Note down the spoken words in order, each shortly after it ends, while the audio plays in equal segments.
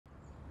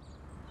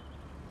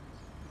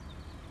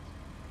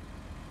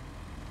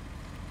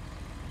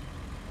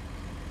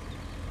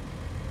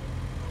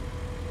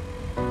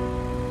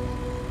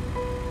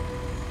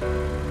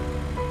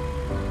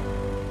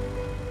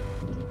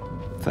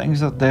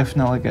Things are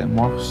definitely getting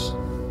worse.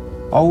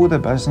 All the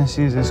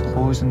businesses is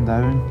closing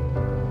down.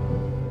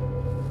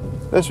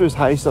 This was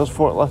Heister's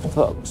forklift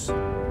trucks,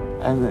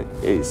 and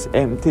it's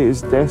empty,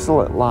 it's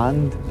desolate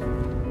land.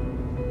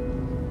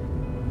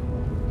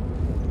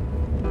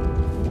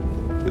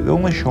 The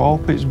only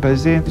shop it's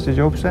busy is the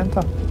job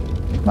centre.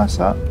 That's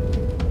it.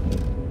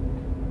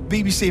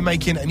 BBC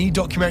making a new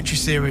documentary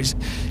series.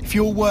 If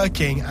you're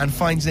working and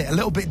finding it a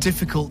little bit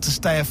difficult to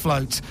stay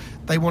afloat,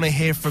 they want to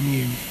hear from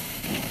you.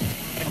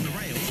 On the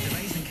rails,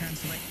 delays and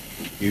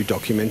cancellations. New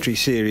documentary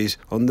series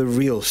on the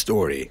real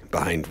story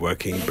behind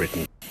working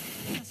Britain.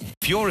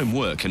 If you're in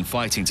work and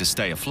fighting to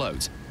stay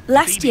afloat...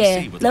 Last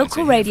year,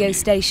 local radio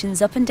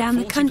stations up and down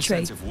the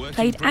country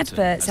played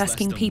adverts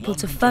asking people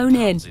to phone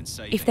in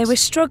if they were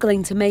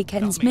struggling to make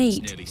ends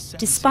meet,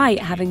 despite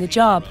having a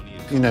job.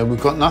 You know,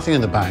 we've got nothing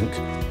in the bank.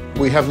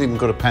 We haven't even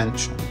got a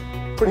pension.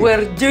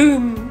 We're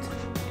doomed.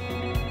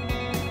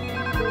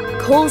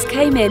 Calls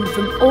came in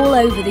from all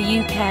over the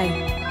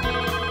UK.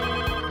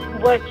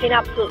 Working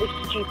absolutely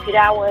stupid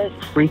hours.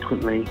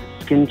 Frequently,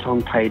 skint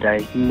on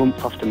payday,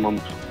 month after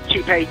month.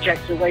 2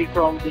 paychecks away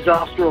from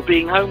disaster or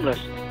being homeless.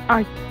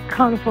 I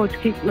can't afford to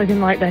keep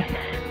living like this.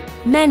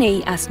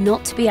 Many asked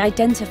not to be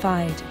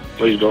identified.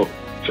 Please don't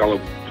tell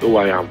them who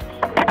I am.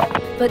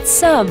 But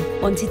some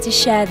wanted to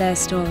share their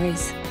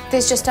stories.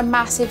 There's just a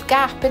massive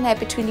gap in there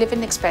between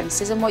living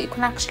expenses and what you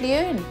can actually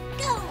earn.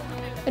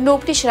 And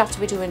nobody should have to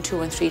be doing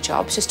 2 and 3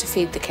 jobs just to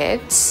feed the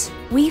kids.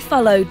 We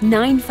followed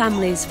 9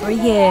 families for a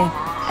year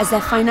as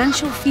their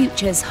financial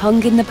futures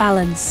hung in the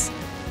balance.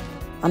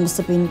 I must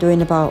have been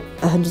doing about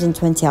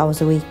 120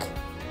 hours a week.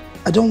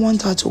 I don't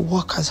want her to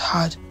work as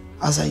hard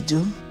as I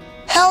do.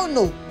 Hell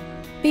no!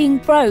 Being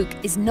broke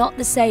is not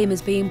the same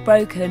as being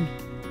broken.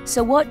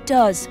 So what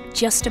does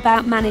just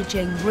about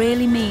managing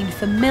really mean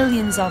for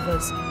millions of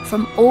us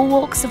from all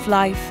walks of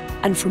life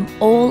and from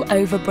all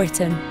over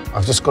Britain?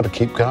 I've just got to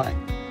keep going.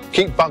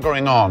 Keep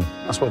buggering on.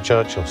 That's what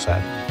Churchill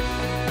said.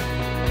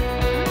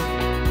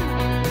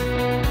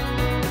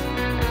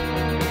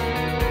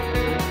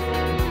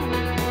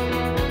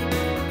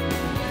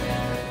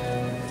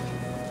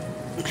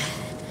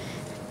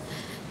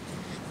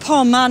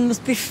 Poor man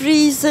must be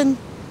freezing.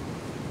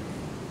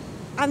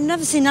 I've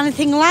never seen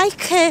anything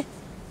like it.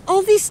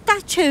 All these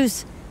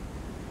statues.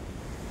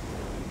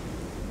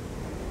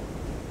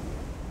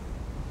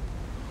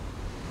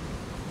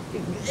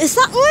 Is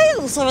that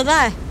Wales over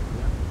there?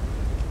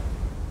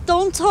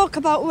 Don't talk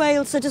about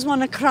Wales, I just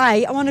want to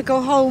cry. I want to go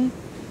home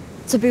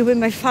to be with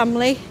my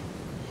family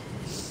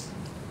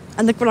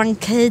and the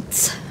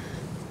grandkids.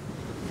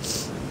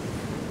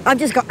 I've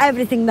just got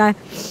everything there.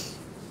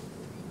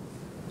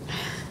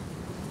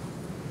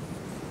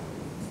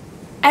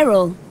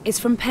 Eryl is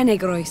from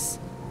Penygroes,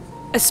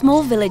 a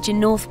small village in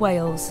North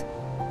Wales.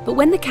 But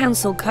when the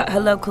council cut her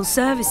local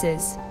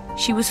services,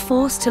 she was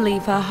forced to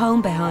leave her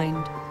home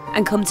behind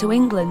and come to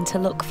England to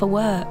look for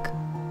work.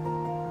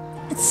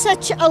 It's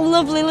such a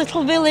lovely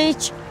little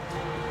village,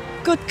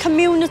 good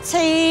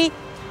community,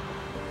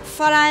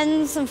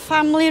 friends and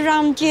family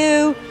around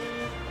you.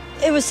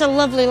 It was a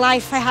lovely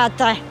life I had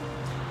there.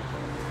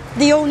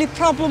 The only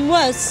problem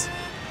was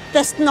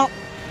there's not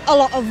a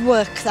lot of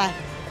work there.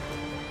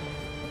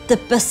 The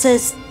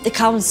buses, the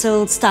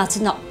council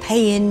started not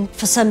paying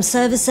for some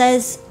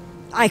services.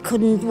 I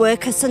couldn't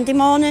work a Sunday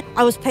morning.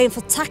 I was paying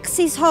for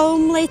taxis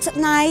home late at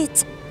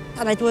night.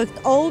 And I'd worked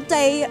all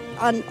day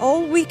and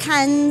all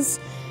weekends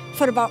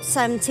for about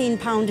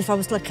 £17 if I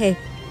was lucky.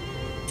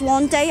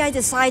 One day I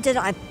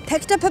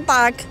picked up a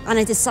bag and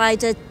I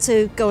decided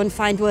to go and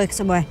find work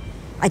somewhere.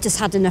 I just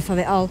had enough of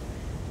it all.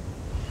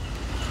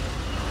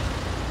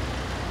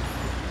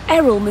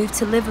 Eryl moved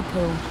to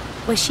Liverpool,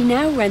 where she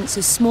now rents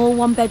a small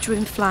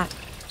 1-bedroom flat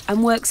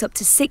and works up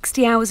to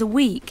 60 hours a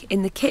week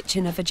in the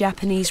kitchen of a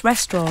Japanese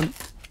restaurant.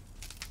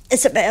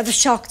 It's a bit of a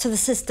shock to the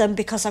system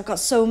because I've got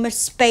so much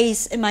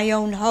space in my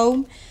own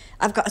home.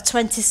 I've got a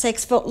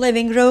 26-foot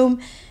living room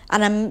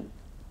and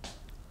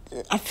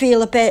I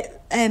feel a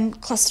bit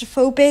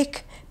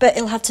claustrophobic, but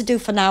it'll have to do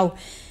for now.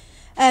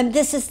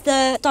 This is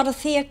the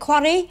Dorothea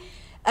Quarry,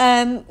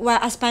 where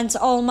I spent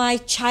all my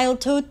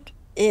childhood.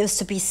 It used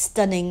to be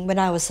stunning when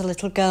I was a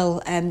little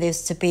girl. There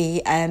used to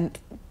be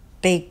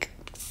big,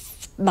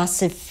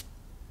 massive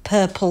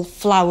purple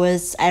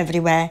flowers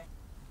everywhere.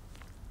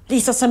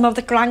 These are some of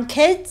the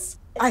grandkids.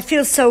 I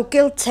feel so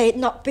guilty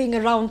not being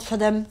around for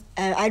them.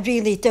 I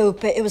really do,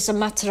 but it was a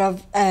matter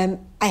of I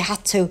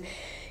had to,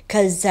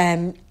 because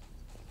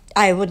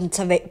I wouldn't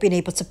have been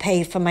able to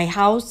pay for my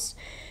house.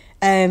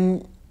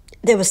 There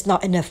was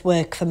not enough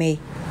work for me.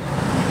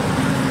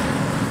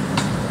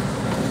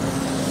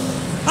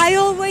 I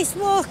always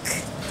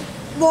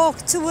walk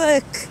to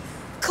work.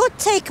 Could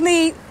take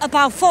me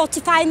about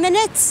 45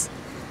 minutes.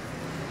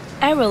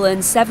 Eryl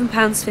earns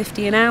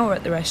 £7.50 an hour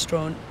at the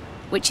restaurant,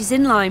 which is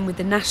in line with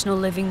the national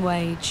living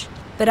wage.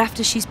 But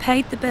after she's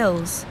paid the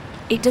bills,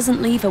 it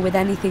doesn't leave her with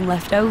anything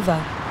left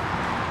over.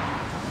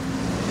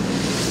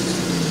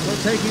 Not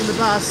taking the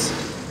bus?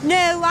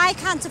 No, I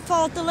can't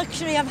afford the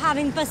luxury of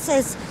having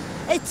buses.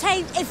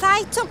 If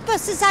I took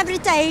buses every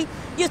day,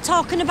 You're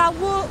talking about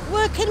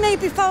working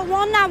maybe for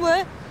 1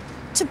 hour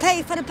to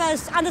pay for the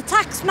bus, and the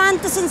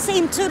taxman doesn't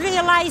seem to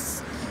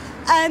realise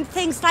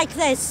things like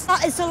this.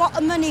 That is a lot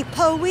of money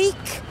per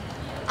week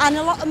and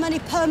a lot of money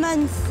per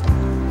month.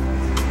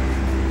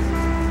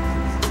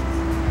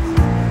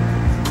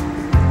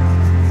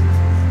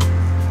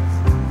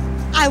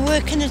 I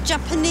work in a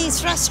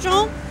Japanese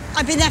restaurant.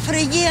 I've been there for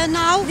a year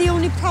now. The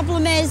only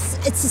problem is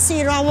it's a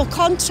 0-hour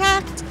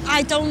contract.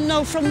 I don't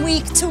know from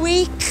week to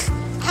week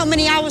how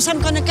many hours I'm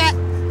going to get.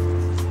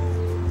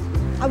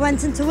 I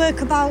went into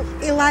work about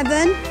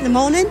 11 in the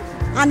morning,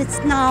 and it's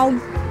now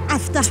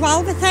after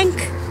 12, I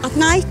think, at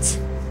night.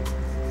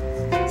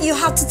 You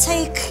have to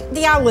take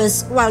the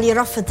hours while you're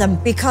offered them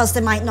because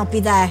they might not be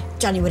there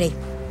January.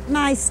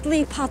 My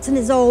sleep pattern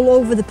is all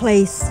over the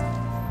place.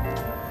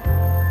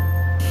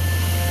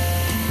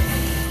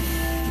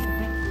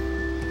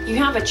 You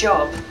have a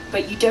job,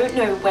 but you don't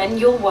know when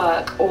you'll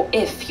work or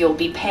if you'll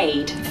be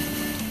paid.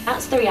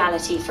 That's the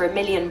reality for 1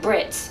 million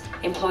Brits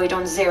employed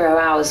on 0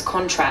 hours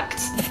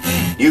contracts.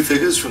 New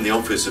figures from the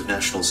Office of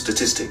National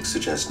Statistics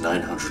suggest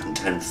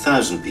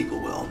 910,000 people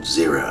were on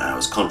 0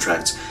 hours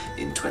contracts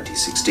in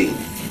 2016.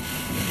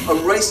 A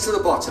race to the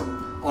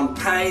bottom on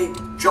pay,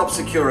 job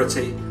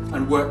security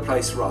and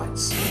workplace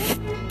rights.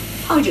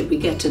 How did we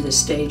get to this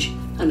stage,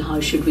 and how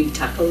should we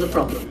tackle the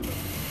problem?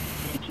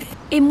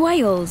 In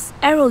Wales,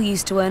 Eryl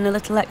used to earn a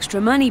little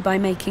extra money by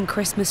making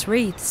Christmas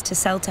wreaths to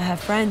sell to her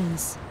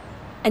friends.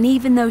 And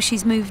even though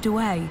she's moved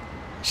away,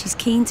 she's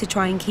keen to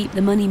try and keep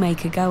the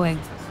moneymaker going.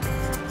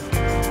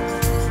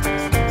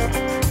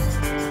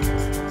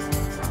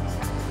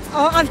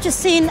 Oh, I've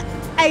just seen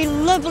a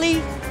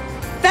lovely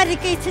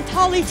variegated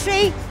holly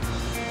tree.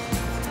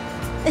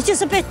 It's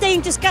just a bit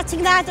dangerous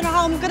getting there. I don't know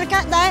how I'm going to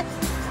get there.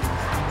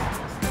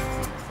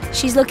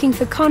 She's looking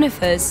for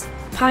conifers,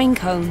 pine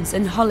cones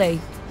and holly,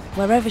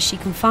 wherever she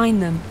can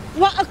find them.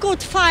 What a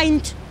good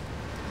find.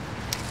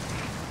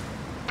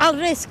 I'll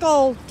risk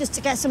all just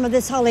to get some of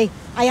this holly.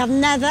 I have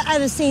never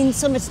ever seen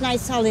so much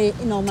nice holly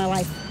in all my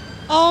life.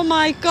 Oh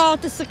my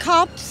God, it's the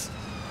cops.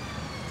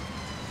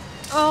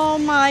 Oh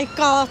my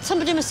God,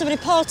 somebody must have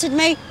reported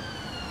me.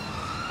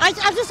 I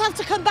just have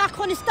to come back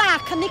when it's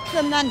dark and nick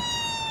them then.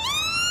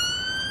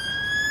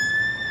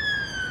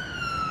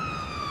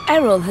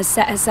 Eryl has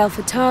set herself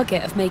a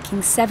target of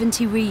making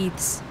 70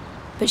 wreaths,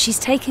 but she's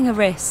taking a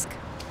risk.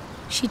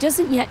 She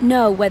doesn't yet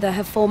know whether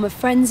her former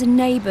friends and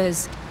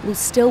neighbours will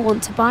still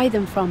want to buy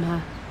them from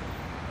her.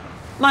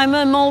 My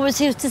mum always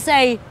used to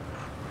say,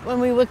 when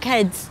we were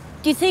kids,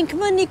 do you think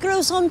money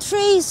grows on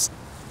trees?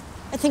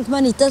 I think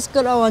money does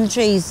grow on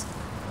trees.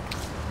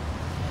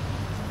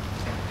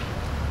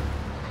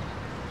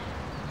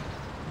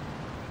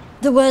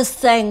 The worst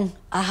thing,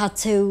 I had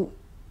to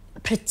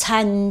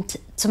pretend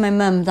to my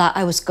mum that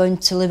I was going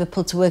to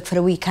Liverpool to work for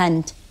a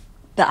weekend,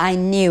 but I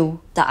knew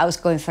that I was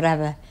going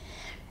forever.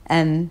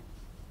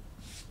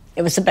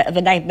 It was a bit of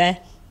a nightmare.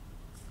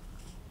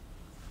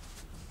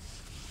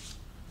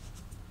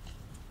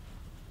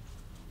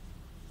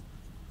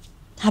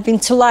 Having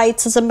to lie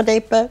to somebody,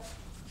 but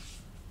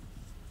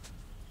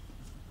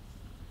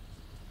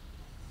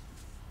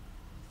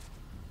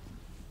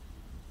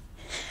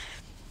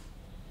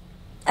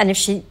and if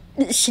she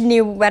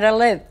knew where I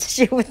lived,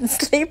 she wouldn't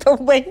sleep a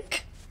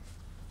wink.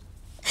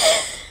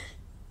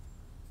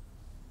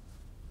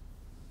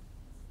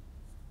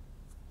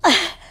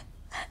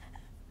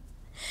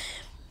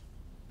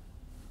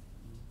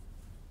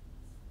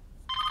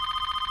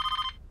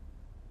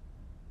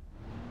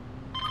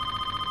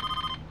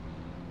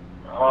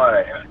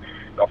 Hi,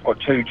 I've got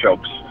 2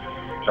 jobs.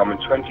 So I'm in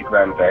 20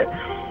 grand debt.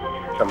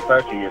 So I'm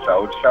 30 years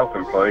old,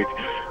 self-employed.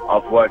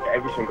 I've worked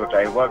every single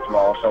day, worked my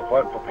arse off,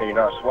 worked for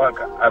peanuts, worked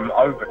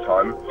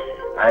overtime,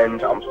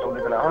 and I'm still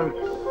living at home.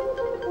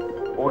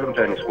 All I'm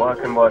doing is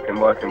working.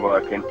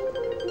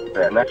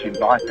 And actually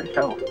life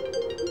itself,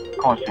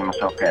 can't see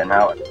myself getting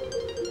out.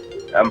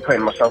 I'm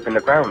putting myself in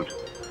the ground.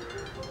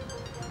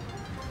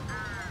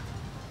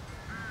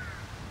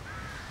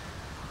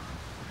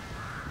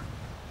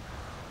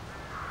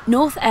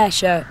 North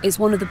Ayrshire is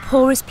one of the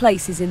poorest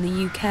places in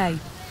the UK.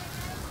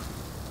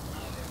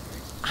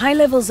 High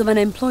levels of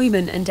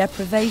unemployment and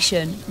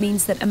deprivation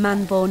means that a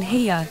man born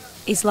here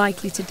is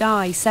likely to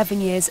die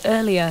 7 years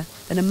earlier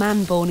than a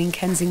man born in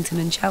Kensington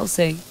and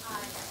Chelsea.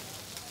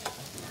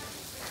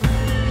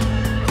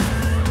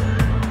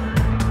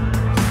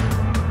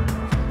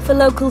 For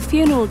local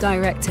funeral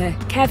director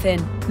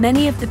Kevin,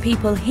 many of the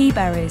people he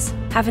buries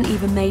haven't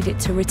even made it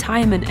to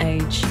retirement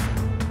age.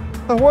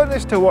 I want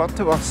us to work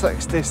till we're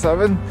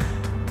 67,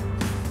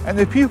 and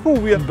the people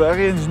we're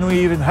burying's not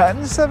even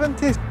hitting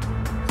 70.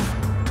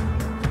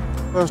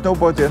 There's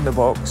nobody in the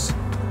box,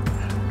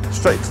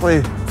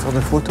 strictly for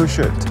the photo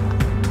shoot.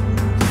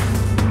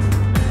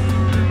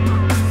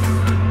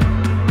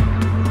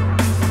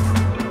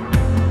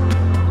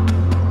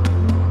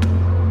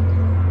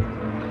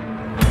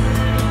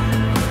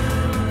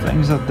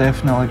 Things are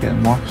definitely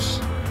getting worse.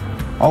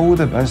 All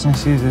the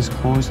businesses is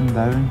closing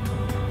down.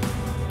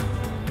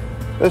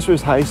 This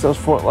was Heister's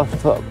forklift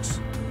trucks,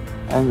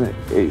 and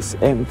it's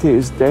empty,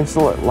 it's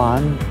desolate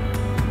land.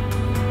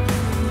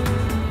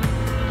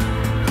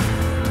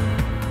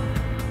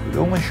 The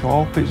only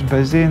shop, it's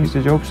busy and it's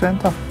a job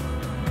centre.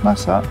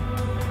 That's it.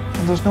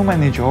 And there's no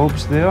many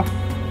jobs there.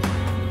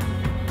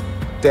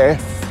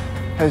 Death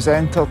has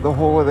entered the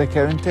whole of the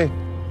county.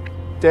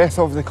 Death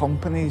of the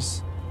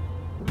companies.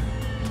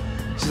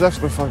 It's as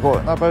if we've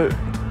forgotten about.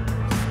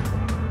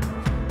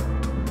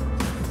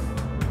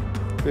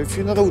 The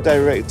funeral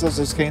directors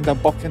is kind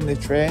of bucking the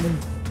trend,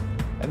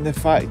 and the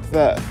fact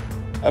that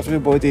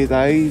everybody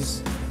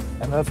dies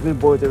and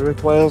everybody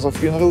requires a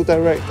funeral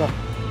director.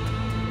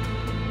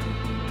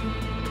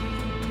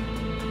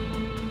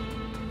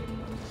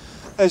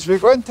 As we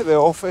go into the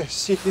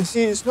office, you can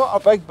see it's not a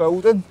big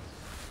building,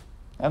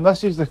 and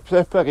this is the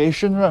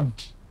preparation room.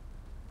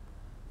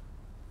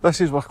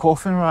 This is our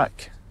coffin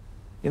rack.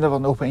 You never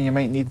know when you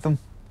might need them.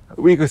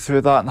 We go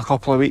through that in a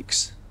couple of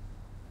weeks.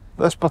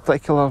 This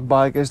particular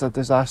bag is a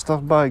disaster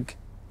bag,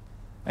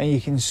 and you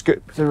can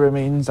scoop the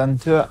remains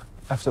into it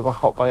if they were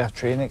hit by a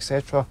train,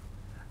 etc.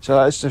 So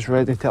that's just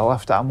ready to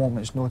lift at a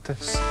moment's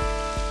notice.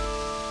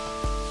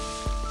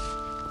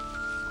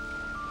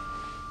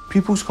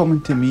 People's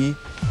coming to me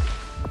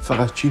for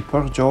a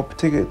cheaper job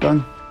to get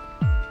done.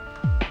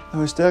 The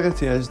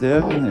austerity is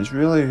there, and it's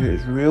real.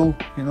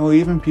 You know,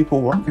 even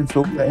people working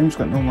full time's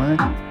got no money.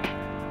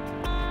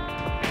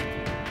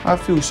 I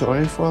feel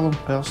sorry for them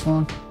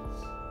personally.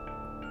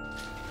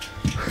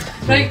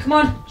 Right, come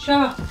on,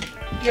 shower.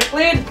 You're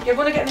playing. You're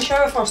going to get in the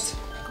shower first.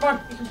 Come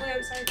on, you can play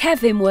outside.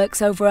 Kevin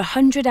works over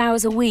 100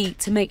 hours a week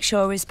to make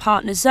sure his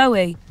partner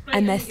Zoe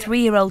and their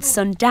 3-year-old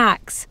son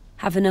Dax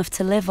have enough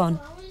to live on.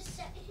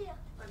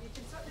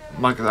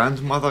 My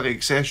grandmother,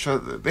 etc.,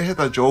 they had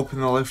a job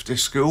when they left the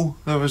school.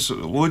 There was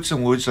loads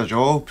and loads of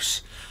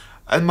jobs.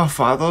 In my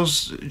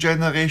father's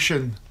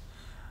generation,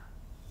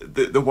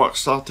 the work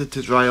started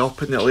to dry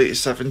up in the late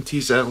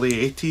 70s, early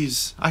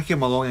 80s. I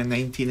came along in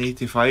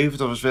 1985,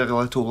 there was very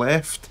little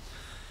left.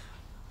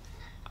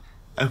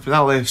 And when I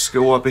left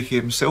school, I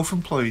became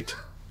self-employed.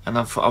 And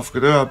I've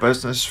grew a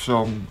business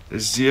from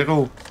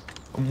zero,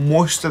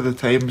 most of the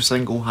time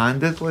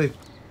single-handedly.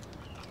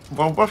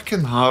 We're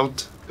working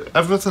hard.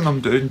 Everything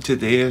I'm doing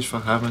today is for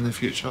him in the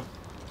future.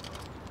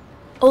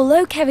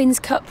 Although Kevin's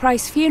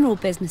cut-price funeral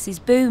business is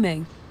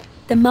booming,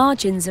 the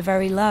margins are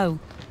very low,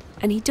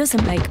 and he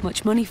doesn't make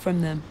much money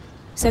from them.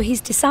 So he's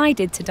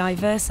decided to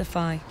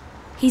diversify.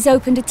 He's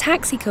opened a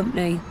taxi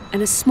company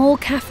and a small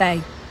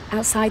cafe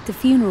outside the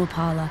funeral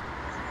parlour.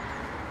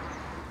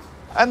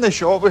 In the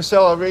shop we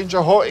sell a range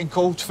of hot and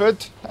cold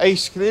food,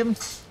 ice cream.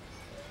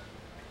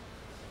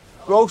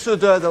 We also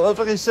do a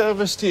delivery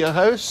service to your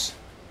house.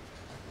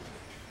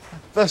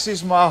 This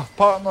is my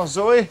partner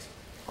Zoe,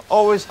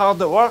 always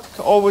hard at work,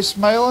 always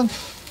smiling.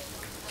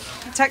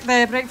 Take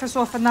the breakfast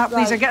off in that,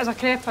 please, and get us a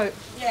crepe out.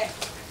 Yeah.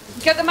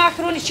 Get the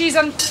macaroni cheese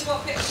in.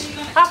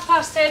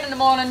 10:30 in the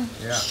morning,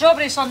 yeah.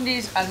 Strawberry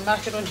sundaes and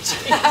macaroni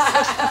cheese.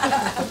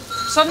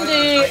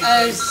 Sunday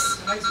is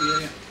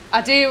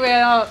a day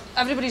where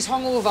everybody's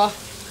hungover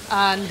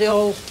and they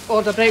all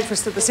order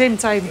breakfast at the same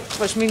time,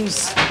 which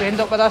means we end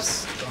up with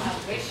this.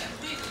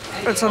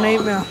 It's a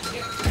nightmare.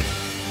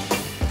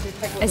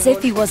 As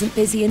if he wasn't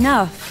busy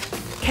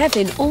enough,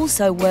 Kevin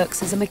also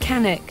works as a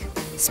mechanic,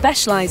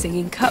 specialising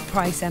in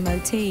cut-price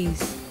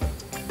MOTs.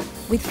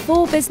 With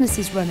 4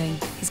 businesses running,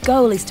 his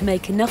goal is to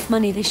make enough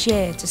money this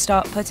year to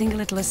start putting a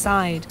little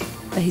aside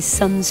for his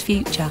son's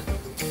future.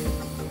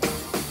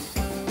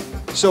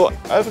 So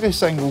every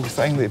single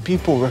thing that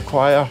people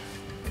require,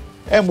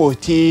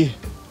 MOT,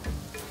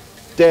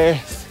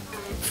 death,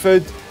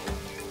 food,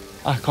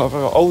 I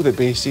cover all the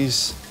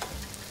bases,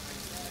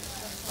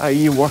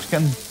 i.e.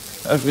 working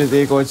every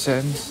day God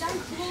sends.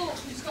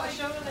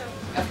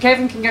 If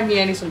Kevin can give me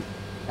anything,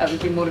 it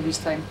would be more of his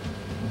time.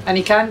 And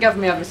he can give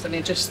me everything,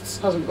 he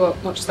just hasn't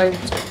got much time.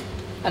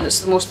 And it's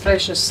the most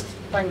precious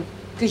thing.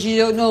 Because you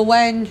don't know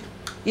when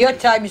your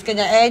time is going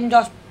to end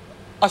or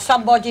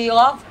somebody you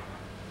love.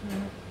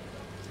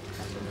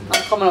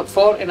 I'm coming up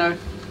 40 now,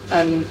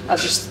 and I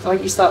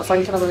think you start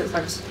thinking about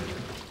things.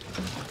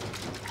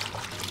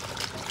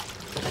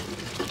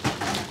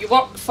 You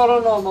work for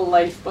a normal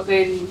life, but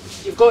then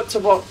you've got to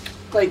work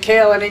like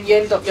hell, and then you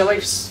end up your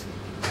life's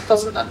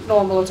doesn't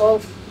normal at all,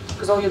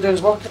 because all you're doing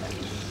is working.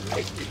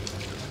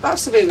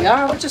 That's the way we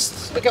are, we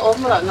get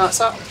on with it and that's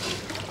it.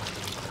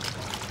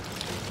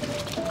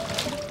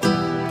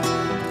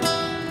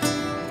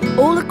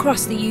 All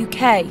across the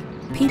UK,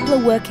 people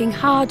are working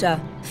harder,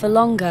 for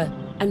longer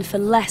and for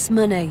less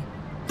money.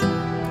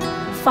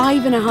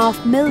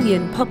 5.5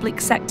 million public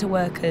sector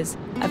workers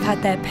have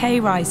had their pay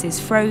rises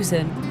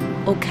frozen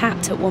or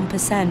capped at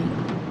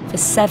 1% for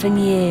 7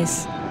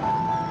 years.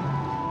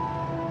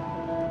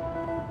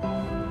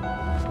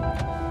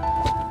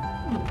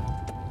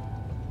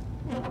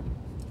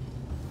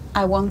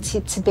 I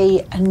wanted to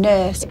be a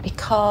nurse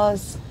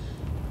because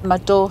my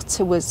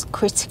daughter was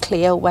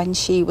critically ill when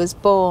she was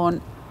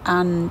born,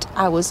 and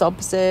I was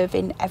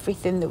observing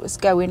everything that was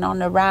going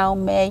on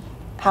around me,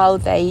 how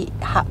they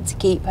had to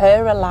keep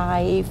her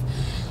alive.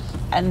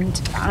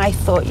 And I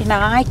thought, you know,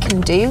 I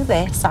can do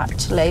this,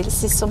 actually.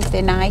 This is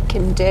something I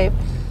can do.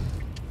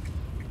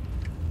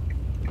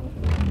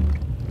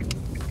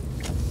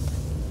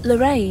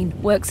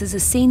 Lorraine works as a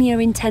senior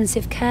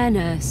intensive care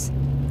nurse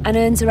and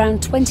earns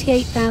around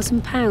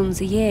 £28,000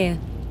 a year.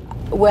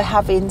 We're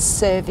having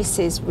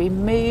services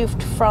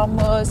removed from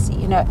us.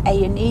 You know,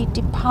 A&E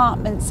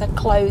departments are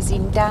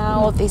closing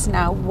down. There's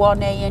now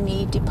one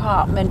A&E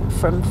department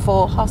from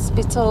 4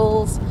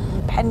 hospitals.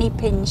 Penny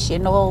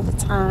pinching all the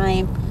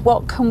time.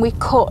 What can we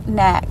cut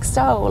next?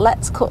 Oh,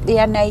 let's cut the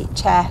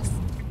NHS.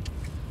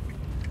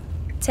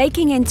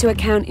 Taking into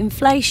account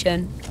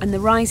inflation and the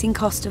rising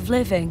cost of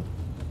living,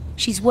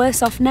 she's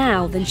worse off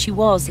now than she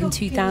was in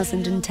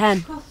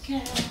 2010.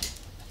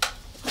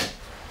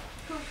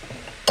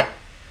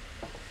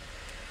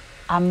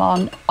 I'm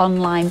on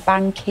online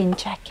banking,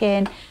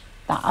 checking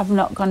that I've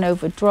not gone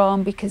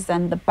overdrawn, because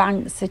then the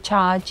banks are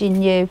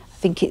charging you. I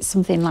think it's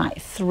something like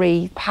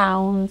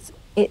 £3.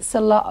 It's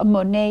a lot of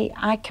money.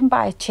 I can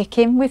buy a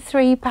chicken with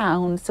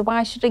 £3, so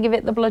why should I give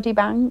it the bloody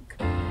bank?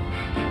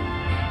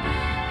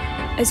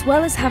 As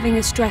well as having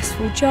a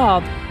stressful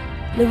job,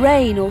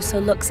 Lorraine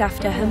also looks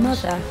after her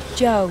mother,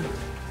 Jo,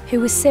 who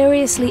was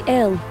seriously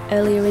ill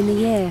earlier in the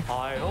year.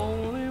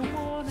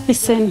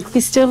 Listen,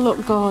 we still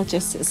look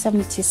gorgeous at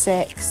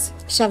 76.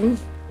 7.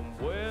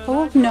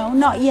 Oh, no,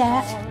 not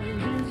yet.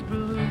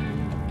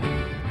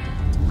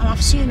 And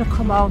I've seen her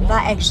come home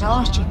that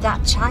exhausted,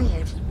 that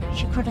tired.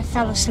 She could have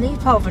fell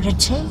asleep over the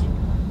tea.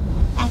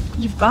 And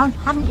you've gone,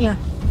 haven't you?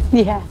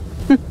 Yeah.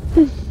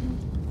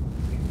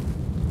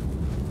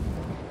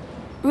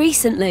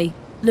 Recently,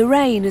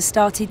 Lorraine has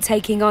started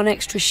taking on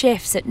extra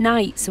shifts at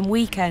nights and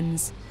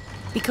weekends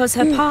because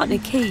her partner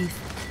Keith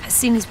has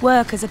seen his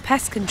work as a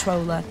pest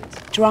controller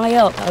dry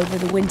up over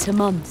the winter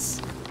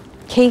months.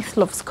 Keith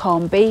loves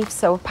corned beef,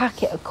 so a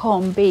packet of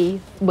corned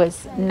beef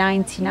was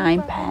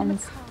 99p.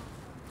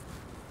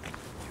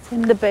 It's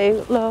in the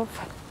boot, love.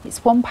 It's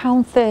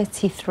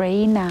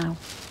 £1.33 now.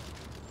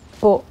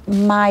 But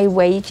my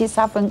wages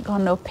haven't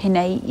gone up in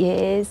 8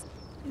 years.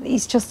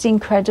 It's just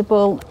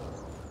incredible.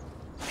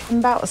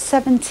 About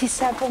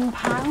 £77,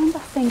 I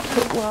think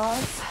it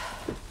was.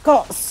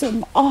 Got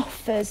some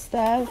offers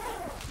though.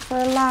 For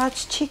a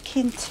large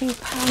chicken,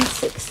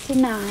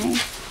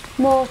 £2.69.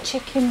 More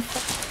chicken for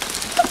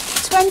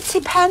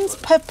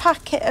 20p per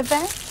packet of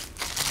it.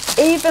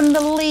 Even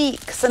the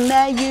leeks, and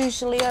they're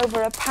usually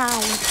over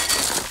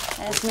 £1.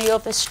 There's my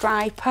other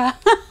striper.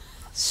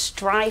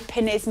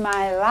 Striping is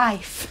my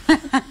life.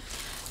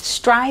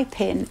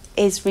 Striping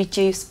is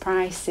reduced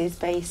prices,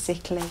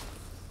 basically.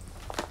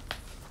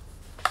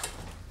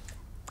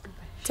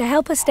 To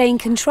help her stay in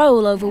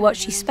control over what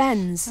she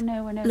spends,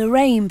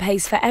 Lorraine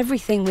pays for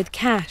everything with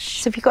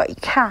cash. So have you got your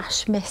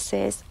cash,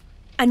 missus?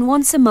 And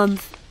once a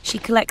month, she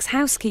collects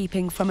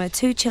housekeeping from her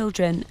 2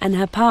 children and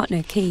her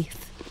partner,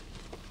 Keith.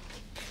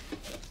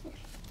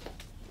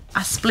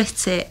 I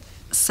split it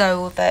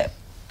so that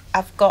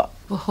I've got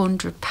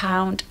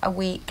 £100 a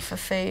week for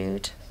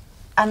food.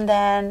 And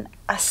then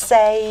I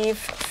save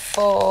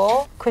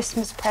for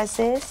Christmas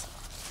presents.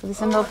 So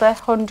there's another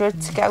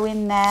 100 to go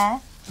in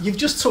there. You've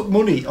just took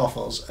money off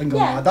us and gone,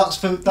 Yeah. that's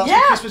for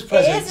Christmas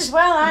presents. It is as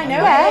well, I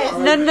know. Yeah.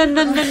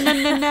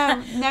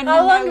 No.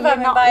 How long have I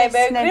been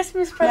buying a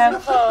Christmas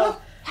present for?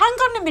 Hang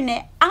on a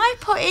minute. I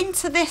put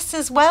into this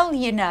as well,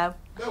 you know.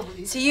 No,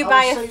 So you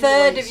buy a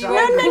third of your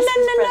own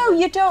Christmas No,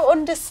 you don't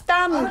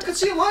understand. I could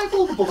see a light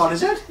bulb above on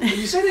his head when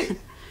you said it.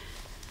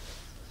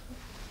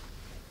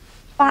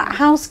 That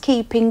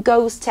housekeeping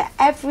goes to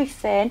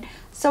everything,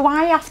 so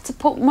I have to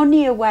put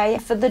money away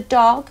for the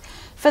dog,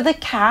 for the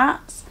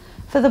cats,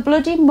 for the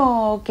bloody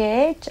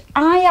mortgage.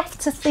 I have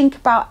to think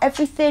about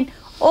everything.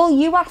 All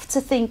you have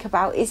to think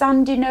about is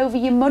handing over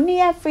your money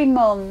every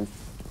month.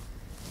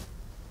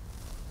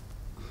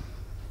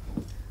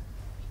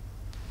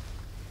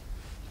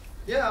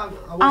 Yeah,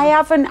 I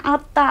haven't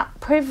had that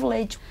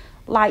privilege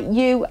like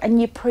you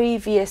and your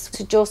previous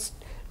to just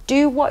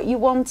do what you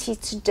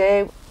wanted to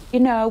do. You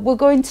know, we're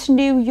going to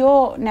New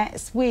York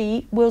next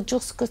week. We'll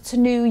just go to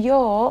New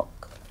York.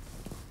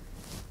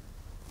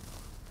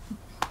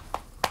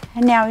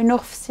 And now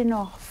enough's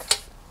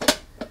enough.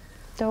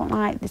 Don't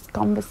like this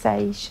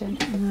conversation.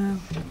 No.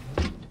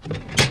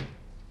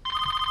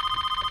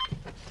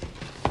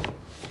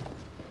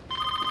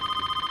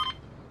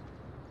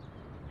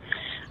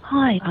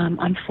 Hi,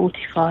 I'm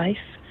 45.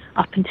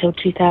 Up until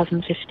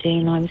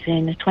 2015, I was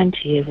in a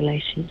 20-year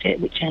relationship,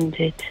 which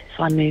ended,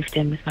 so I moved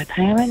in with my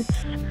parents.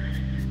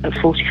 At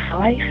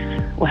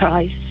 45, where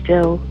I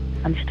still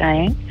am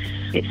staying,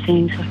 it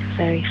seems like a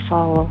very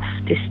far-off,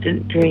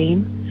 distant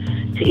dream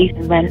to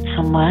even rent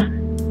somewhere.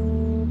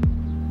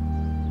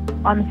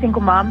 I'm a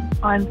single mum.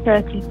 I'm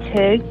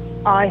 32.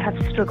 I have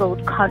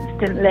struggled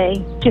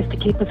constantly just to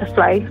keep us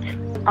afloat.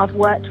 I've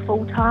worked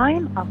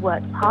full-time, I've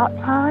worked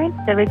part-time.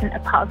 There isn't a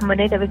pot of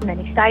money, there isn't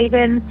any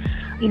savings.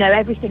 You know,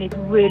 everything is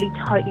really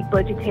tightly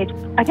budgeted.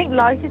 I think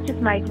life is just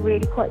made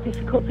really quite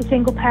difficult for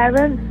single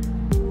parents.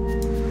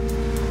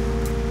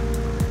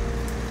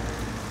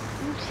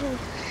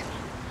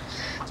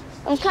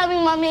 I'm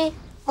coming, Mummy.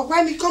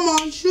 Penny, come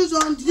on, shoes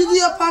on. Did you do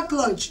your packed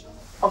lunch?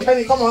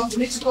 Penny, come on, we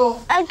need to go.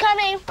 I'm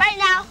coming right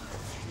now.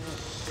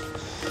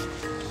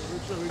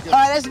 All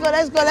right, let's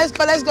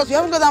go. You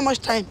haven't got that much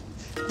time.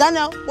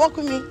 Daniel, walk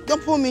with me.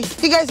 Don't pull me.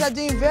 You guys are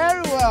doing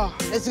very well.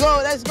 Let's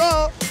go.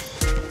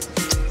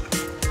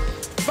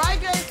 Bye,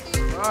 Gracie.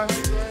 Bye,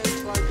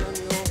 Grace. Bye,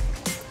 Daniel.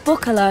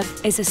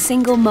 Bukola is a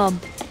single mum.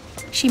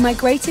 She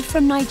migrated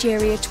from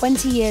Nigeria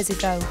 20 years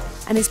ago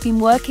and has been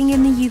working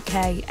in the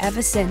UK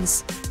ever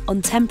since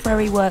on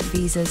temporary work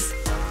visas.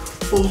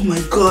 Oh my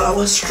God, I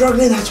was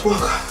struggling at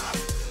work.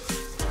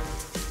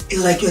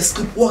 It's like you're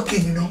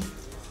sleepwalking, you know?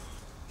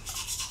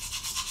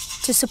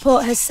 To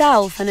support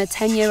herself and her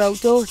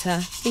 10-year-old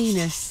daughter,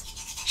 Venus,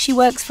 she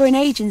works for an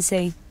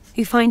agency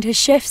who find her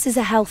shifts as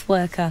a health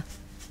worker.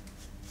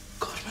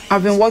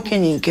 I've been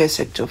working in care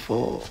sector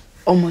for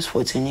almost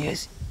 14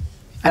 years.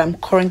 I'm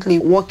currently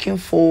working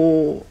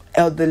for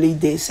Elderly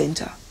Day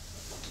Center.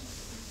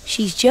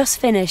 She's just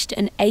finished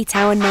an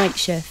 8-hour night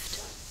shift.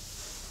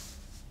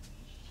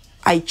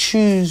 I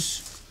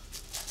choose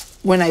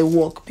when I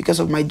work because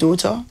of my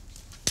daughter.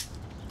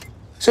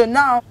 So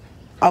now,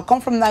 I'll come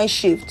from night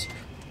shift,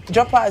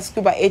 drop her at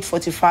school by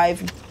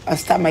 8:45, and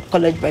start my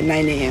college by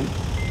 9 a.m.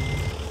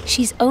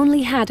 She's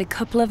only had a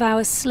couple of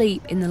hours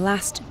sleep in the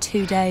last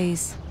 2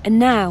 days, and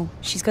now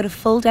she's got a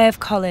full day of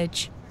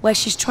college, where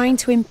she's trying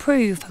to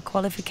improve her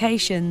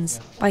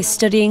qualifications by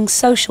studying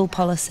social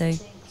policy.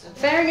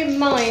 Bearing in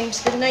mind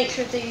the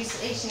nature of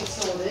these eating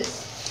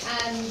disorders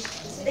and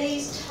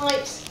these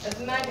types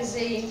of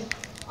magazine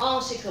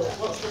articles,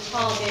 what's the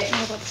target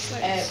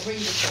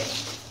readership?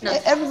 No,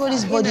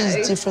 everybody's body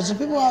is different. Some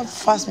people have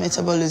fast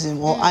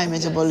metabolism or high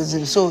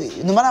metabolism, so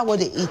no matter what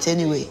they eat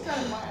anyway,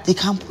 they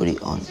can't put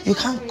it on. You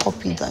can't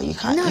copy that, you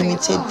can't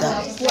imitate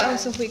that. What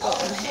else have we got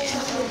on here?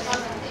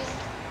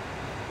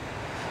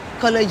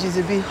 College is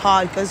a bit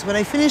hard because when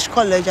I finish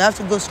college, I have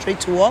to go straight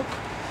to work.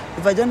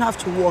 If I don't have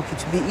to work,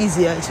 it will be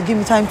easier. It will give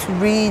me time to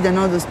read and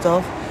all the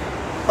stuff.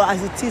 But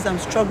as it is, I'm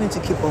struggling to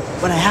keep up.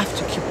 But I have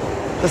to keep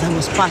up because I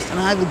must pass and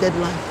I have a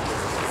deadline.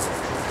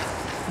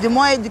 The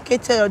more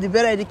educated or the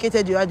better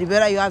educated you are, the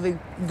better you have a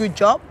good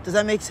job. Does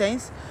that make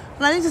sense?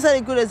 And I need to set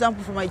a good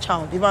example for my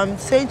child. If I'm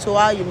saying to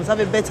her, you must have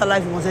a better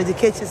life, you must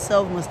educate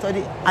yourself, you must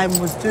study, I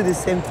must do the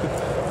same thing.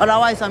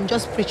 Otherwise, I'm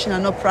just preaching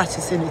and not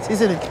practicing it,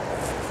 isn't it?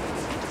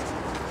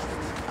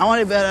 I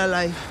want a better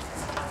life.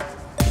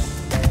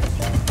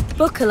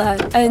 Bukola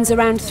earns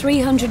around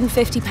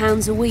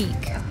 £350 a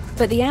week,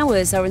 but the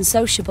hours are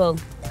unsociable,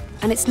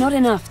 and it's not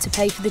enough to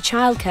pay for the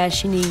childcare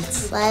she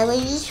needs. Why were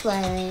you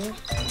swearing?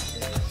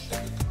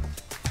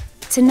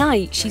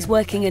 Tonight, she's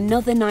working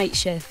another night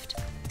shift,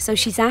 so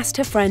she's asked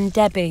her friend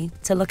Debbie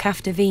to look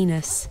after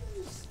Venus.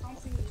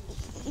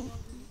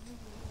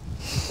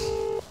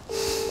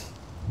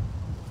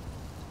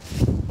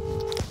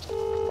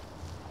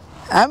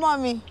 Hi,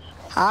 Mommy.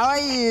 How are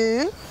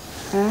you?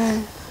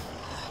 Hi.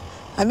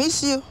 I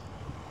miss you.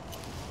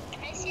 I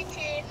miss you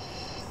too.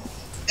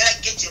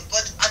 Better get your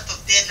butt out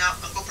of there now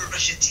and go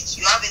brush your teeth.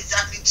 You have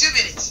exactly 2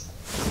 minutes.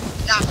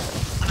 Now,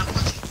 and I'm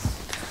watching.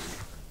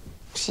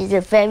 She's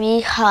a very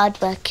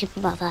hard-working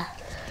mother.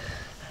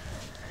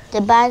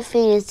 The bad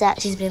thing is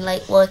that she's been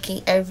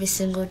working every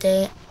single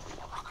day.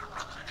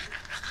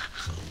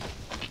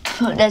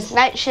 There's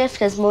night shift,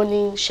 there's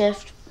morning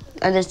shift,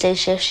 and there's day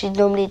shift. She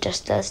normally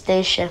just does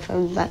day shift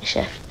and night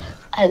shift.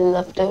 I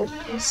love doing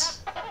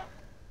this.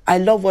 I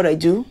love what I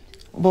do,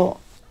 but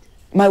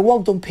my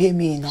work don't pay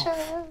me enough.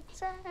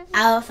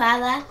 Our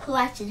Father who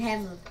art in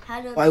heaven.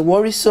 I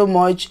worry so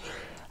much.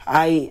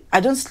 I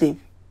don't sleep.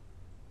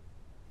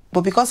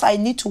 But because I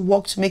need to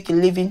work to make a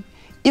living,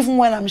 even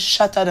when I'm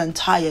shattered and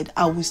tired,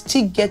 I will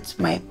still get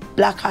my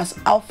black ass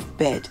out of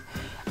bed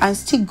and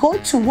still go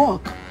to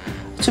work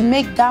to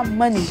make that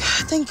money.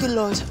 Thank you,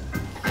 Lord.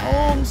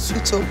 Oh,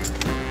 sweet hope.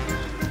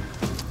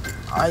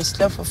 I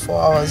slept for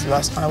 4 hours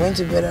last night. I went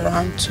to bed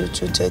around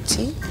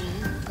 2:30.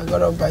 I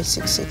got up by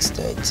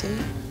 6:30.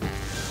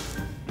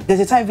 There's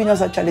a time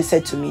Venus actually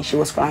said to me, she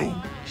was crying.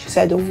 She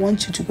said, I don't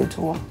want you to go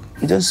to work.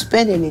 You don't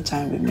spend any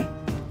time with me.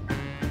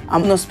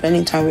 I'm not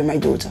spending time with my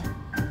daughter.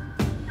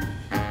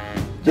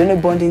 The only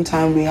bonding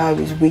time we have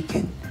is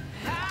weekend.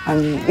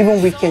 And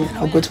even weekend,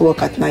 I'll go to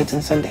work at night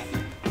on Sunday.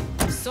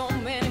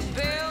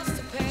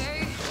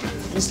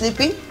 You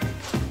sleeping?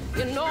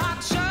 You know I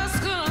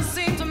just couldn't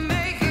seem to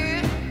make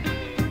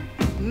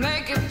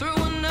it through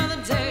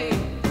another day.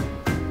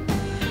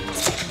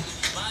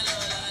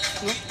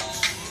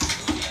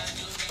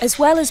 As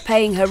well as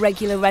paying her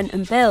regular rent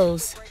and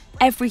bills,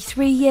 every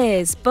 3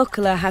 years,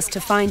 Bukola has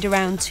to find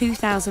around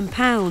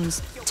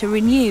 £2,000 to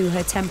renew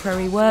her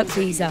temporary work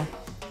visa.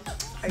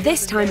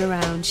 This time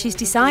around, she's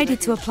decided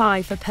to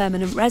apply for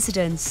permanent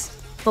residence.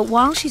 But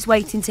while she's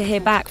waiting to hear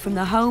back from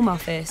the Home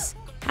Office,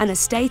 and her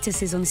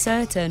status is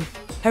uncertain,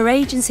 her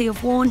agency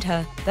have warned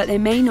her that they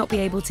may not be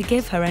able to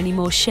give her any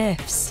more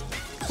shifts.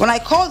 When I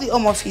called the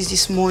Home Office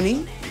this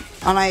morning,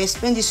 and I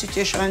explained the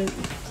situation,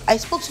 I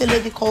spoke to a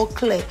lady called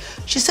Claire.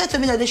 She said to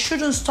me that they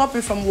shouldn't stop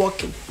me from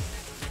working.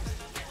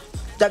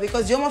 that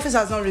because the Home Office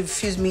has not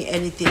refused me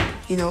anything,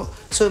 you know,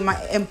 so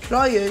my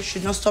employer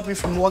should not stop me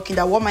from working.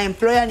 That what my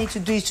employer needs to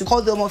do is to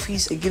call the Home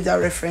Office and give that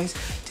reference.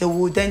 They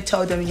will then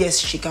tell them, yes,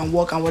 she can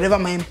work, and whatever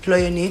my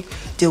employer needs,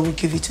 they will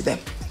give it to them.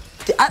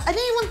 I didn't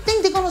even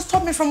think they're going to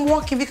stop me from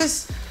working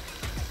because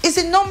it's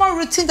a normal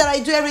routine that I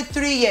do every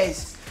 3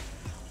 years.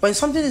 When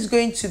something is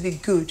going to be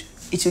good,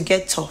 it will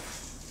get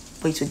tough,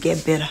 but it will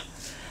get better.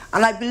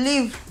 And I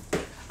believe,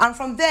 and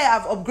from there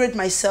I've upgraded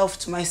myself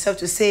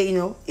to say, you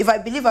know, if I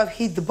believe I've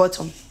hit the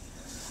bottom,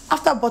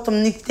 after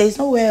bottom, there's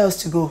nowhere else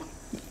to go.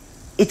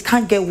 It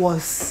can't get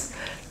worse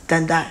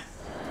than that.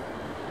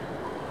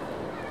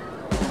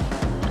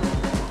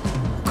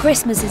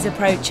 Christmas is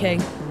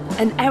approaching,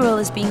 and Eryl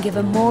has been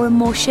given more and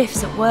more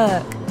shifts at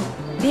work.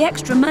 The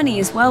extra money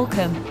is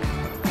welcome,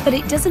 but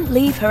it doesn't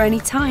leave her any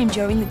time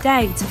during the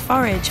day to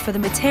forage for the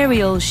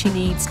materials she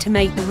needs to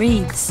make the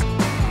wreaths.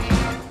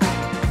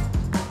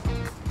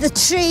 The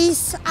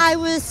trees I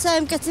was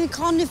getting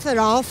conifer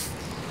off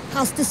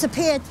has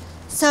disappeared,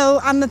 so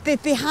I'm a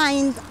bit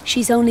behind.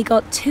 She's only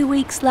got 2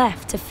 weeks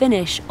left to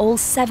finish all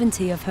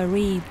 70 of her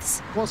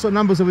wreaths. What sort of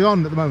numbers are we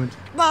on at the moment?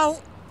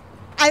 Well,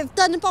 I've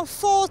done about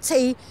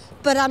 40,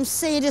 but I'm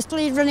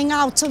seriously running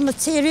out of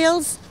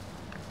materials.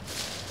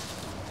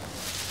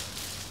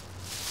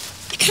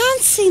 I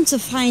can't seem to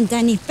find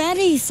any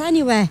berries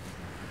anywhere.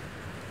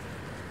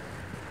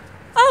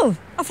 Oh,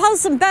 I found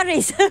some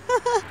berries.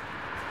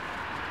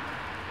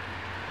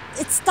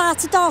 It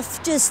started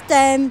off just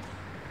to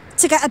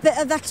get a bit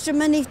of extra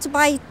money to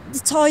buy the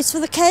toys for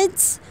the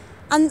kids,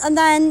 and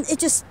then it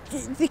just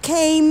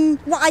became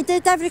what I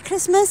did every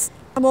Christmas.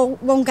 I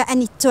won't get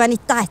any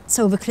debts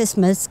over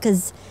Christmas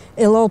because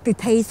it'll all be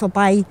paid for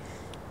by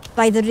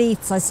the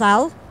wreaths I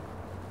sell.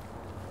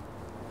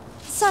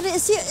 Sorry,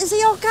 is it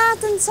your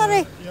garden?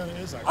 Sorry. Yeah, it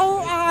is actually.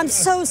 Oh, I'm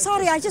so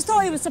sorry. I just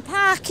thought it was a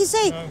park, you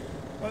see. No.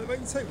 Well, we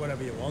can take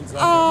whatever you want. I'm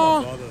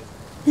Oh, not bothered.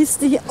 he's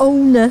the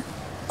owner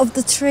of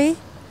the tree.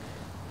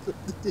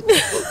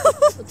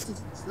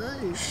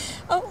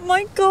 Oh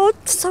my God,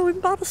 so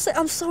embarrassing.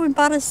 I'm so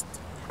embarrassed.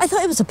 I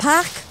thought it was a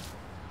park.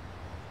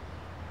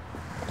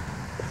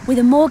 With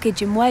a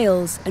mortgage in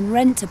Wales and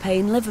rent to pay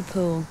in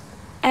Liverpool,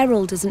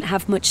 Eryl doesn't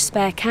have much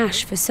spare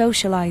cash for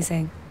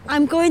socialising.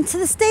 I'm going to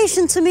the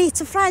station to meet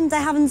a friend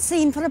I haven't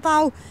seen for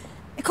about,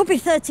 it could be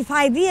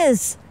 35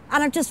 years.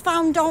 And I've just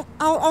found out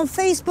on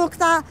Facebook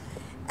that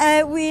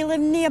we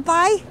live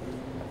nearby.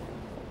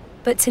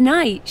 But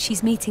tonight,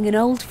 she's meeting an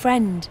old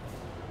friend.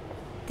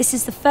 This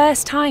is the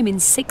first time in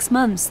 6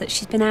 months that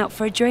she's been out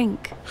for a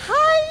drink.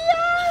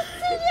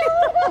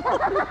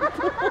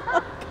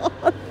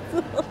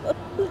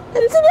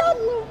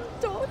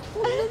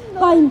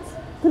 Fine,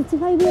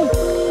 35 years.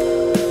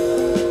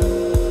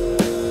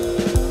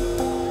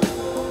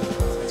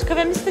 Ti'n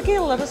cofio Mr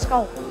Gill ar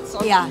ysgol?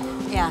 Ia,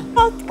 ia.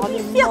 O'n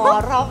i'n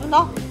mor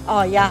ofno.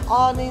 O, ia.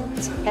 O'n i'n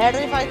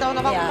terrified o'n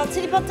efo. Ie. Ti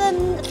wedi bod yn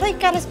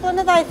Lloegr ers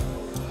blynyddoedd?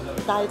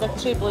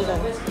 23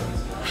 blwyddyn.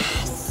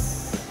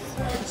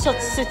 So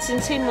sut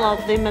ti'n teimlo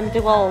ddim yn mynd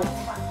i weld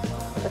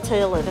y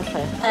teulu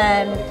felly?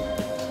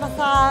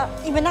 Fatha,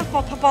 i fynd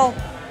nabod pobl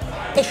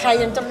eich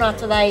yn dymryd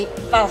fyddai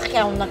falch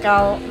iawn o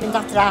gael mynd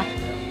adra,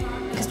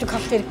 cos dwi'n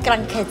colli'r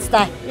grandkids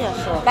da. Ie,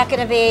 siwr. Mae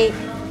gyda fi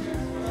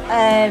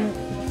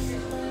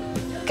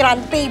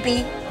grandbaby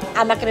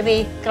a mae gyda fi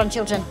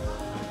grandchildren.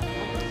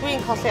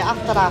 Dwi'n colli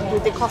adra, dwi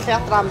wedi colli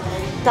adra am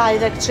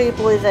 23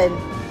 blwyddyn.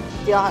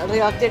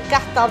 Di'r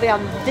gadael fi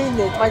am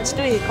funud, faint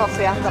dwi'n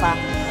colli adra.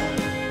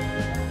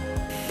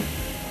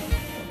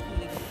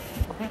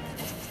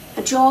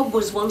 A job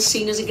was once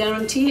seen as a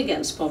guarantee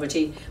against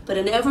poverty, but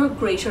an ever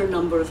greater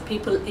number of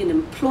people in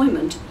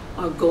employment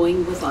are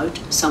going without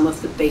some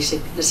of the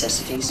basic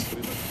necessities.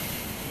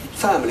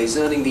 Families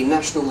earning the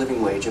national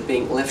living wage are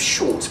being left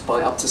short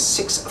by up to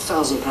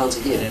 £6,000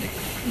 a year.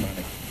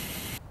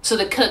 So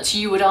the cuts,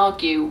 you would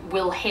argue,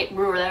 will hit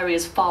rural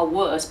areas far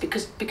worse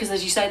because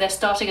as you say, they're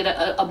starting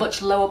at a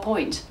much lower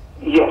point.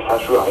 Yes,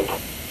 that's right.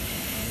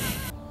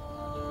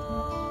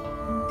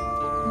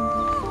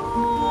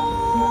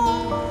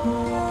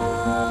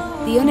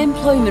 The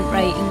unemployment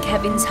rate in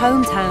Kevin's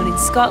hometown in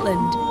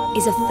Scotland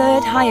is a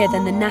third higher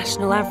than the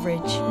national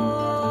average.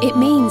 It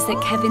means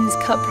that Kevin's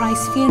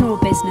cut-price funeral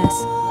business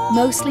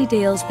mostly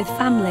deals with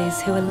families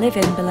who are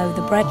living below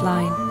the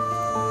breadline.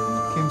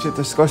 Came to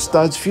discuss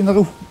Dad's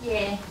funeral.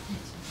 Yeah.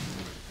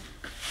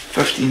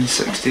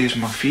 1560 is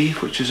my fee,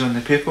 which is on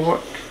the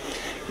paperwork.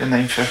 Your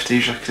 950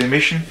 is your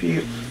cremation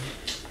fee.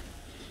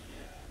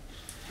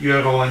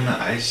 You're on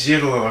a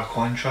 0-hour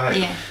contract.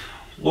 Yeah.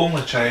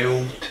 Lonely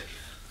child.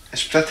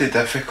 It's pretty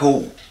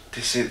difficult,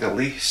 to say the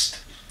least.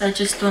 I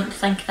just don't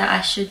think that I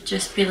should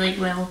just be like,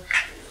 well,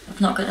 I've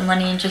not got the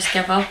money and just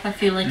give up. I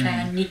feel like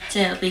I need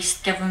to at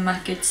least give him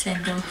a good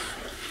send-off.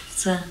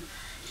 So,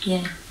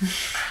 yeah.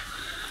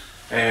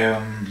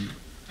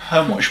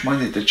 How much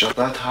money did your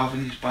dad have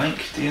in his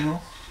bank, do you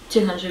know?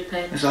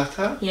 £200. Is that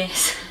it?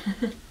 Yes.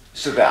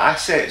 So the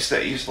assets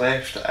that he's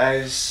left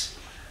is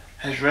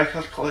his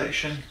record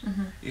collection,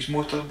 his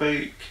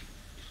motorbike.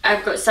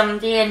 I've got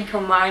somebody in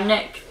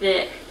Kilmarnock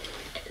that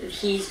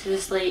he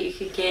was like, you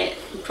could get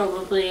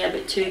probably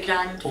about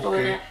 £2,000 for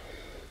it.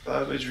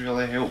 That would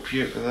really help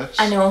you with this.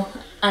 I know.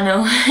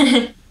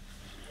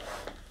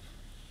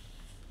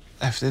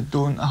 If they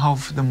don't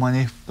have the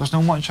money, there's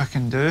not much I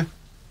can do,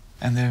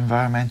 and the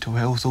environmental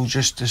health will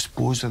just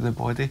dispose of the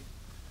body.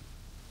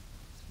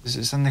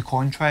 It's in the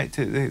contract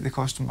that the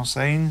customer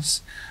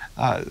signs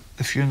that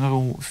the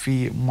funeral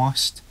fee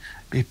must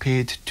be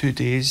paid 2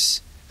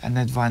 days in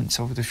advance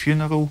of the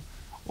funeral,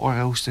 or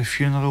else the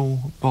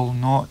funeral will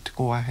not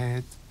go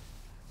ahead.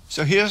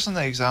 So here's an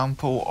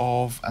example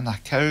of an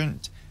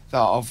account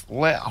that I've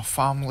let a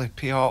family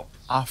pay up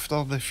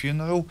after the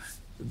funeral.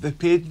 They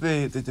paid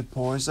the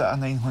deposit of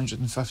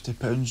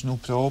 £950, no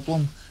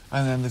problem,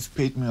 and then they've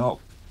paid me up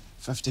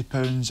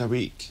 £50 a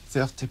week,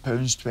 £30,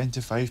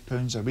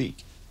 £25 a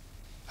week,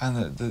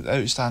 and the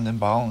outstanding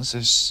balance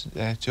is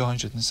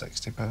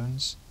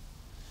 £260.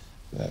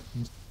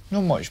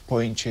 Not much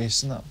point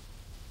chasing it.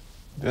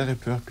 Very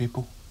poor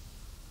people.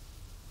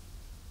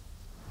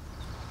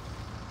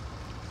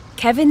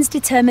 Kevin's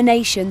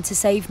determination to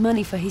save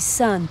money for his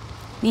son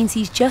means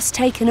he's just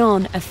taken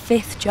on a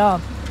 5th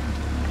job.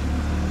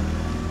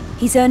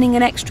 He's earning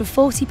an extra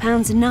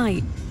 £40 a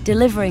night,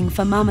 delivering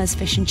for Mama's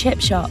fish and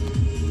chip shop.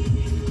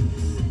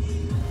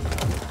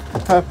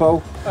 Hi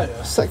Paul.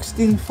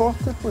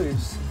 £16.40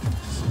 please.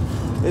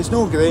 It's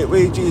no great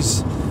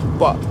wages,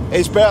 but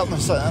it's better than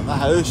sitting in the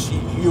house.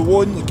 You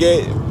won't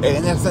get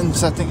anything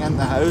sitting in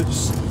the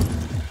house.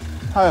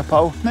 Hi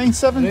Paul.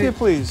 £9.70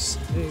 please.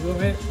 There you go,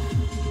 mate.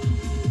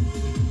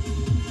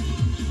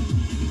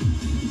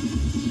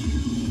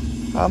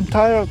 I'm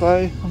tired,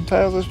 I'm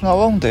tired. It's been a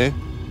long day.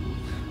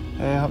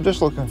 I'm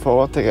just looking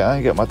forward to getting in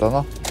and get my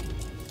dinner.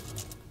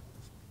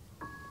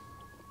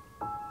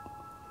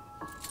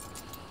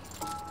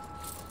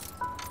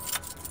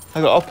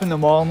 I got up in the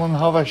morning,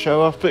 have a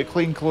shower, put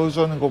clean clothes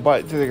on and go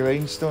back to the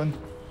grindstone.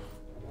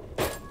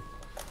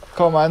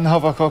 Come in,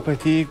 have a cup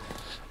of tea,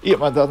 eat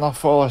my dinner,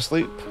 fall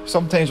asleep.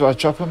 Sometimes with a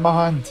chip in my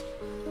hand.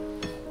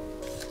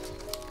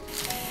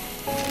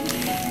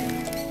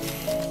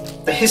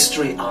 The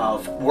history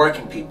of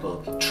working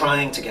people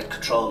trying to get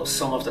control of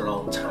some of their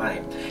own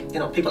time. You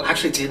know, people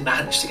actually did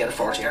manage to get a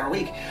 40-hour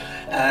week,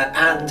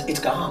 and it's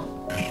gone.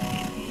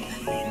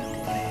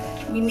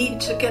 We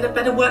need to get a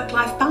better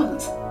work-life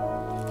balance.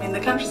 I mean, the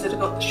countries that have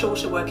got the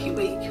shorter working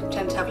week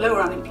tend to have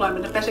lower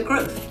unemployment and better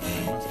growth.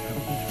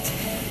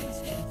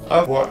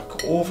 I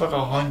work over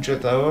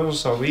 100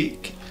 hours a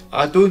week.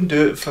 I don't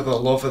do it for the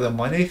love of the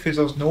money because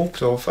there's no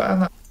profit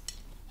in it.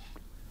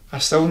 I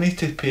still need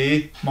to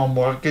pay my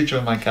mortgage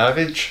on my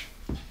garage.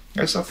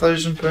 It's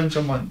 £1,000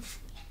 a month.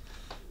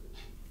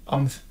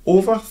 I'm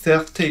over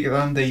 30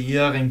 grand a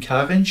year in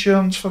car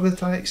insurance for the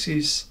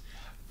taxis,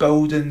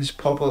 buildings,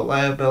 public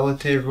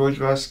liability, road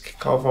risk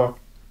cover.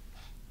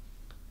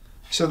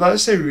 So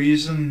that's the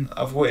reason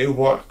I've got to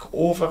work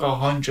over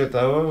 100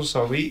 hours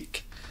a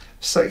week,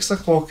 6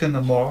 o'clock in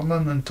the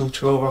morning until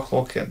 12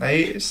 o'clock at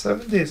night. It's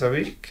 7 days a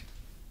week,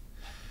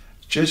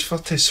 just for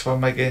to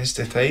swim against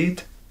the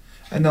tide.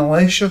 And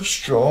unless you're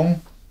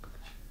strong,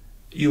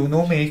 you'll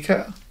not make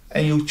it,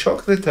 and you'll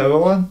chuck the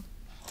towel in.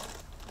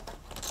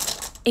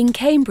 In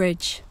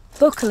Cambridge,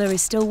 Bukola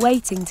is still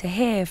waiting to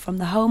hear from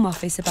the Home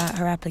Office about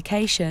her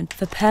application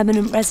for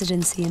permanent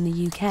residency in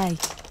the UK.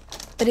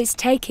 But it's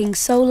taking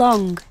so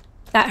long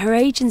that her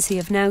agency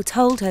have now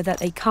told her that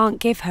they can't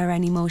give her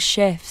any more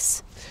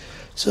shifts.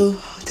 So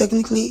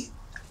technically,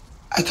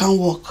 I can't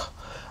work.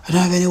 I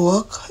don't have any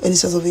work, any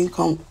source of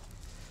income.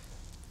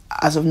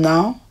 As of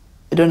now,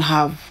 I don't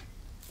have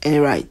any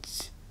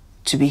right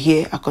to be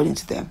here according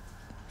to them.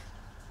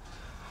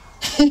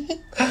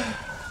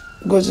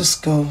 Go to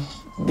school,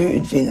 be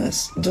with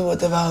Venus, do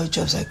whatever other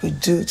jobs I could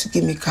do to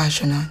give me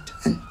cash on hand.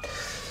 And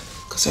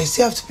because I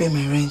still have to pay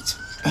my rent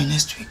by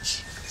next week.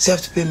 I still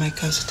have to pay my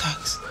council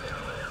tax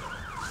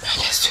by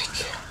next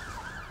week.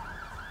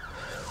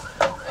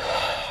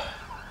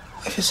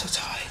 I feel so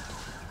tired.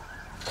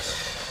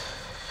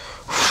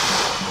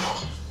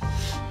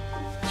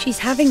 She's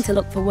having to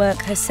look for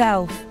work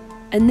herself,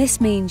 and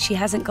this means she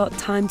hasn't got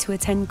time to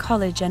attend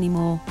college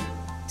anymore.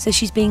 So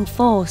she's being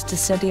forced to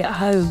study at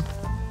home.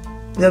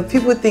 You know,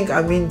 people think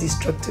I'm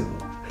indestructible.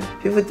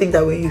 People think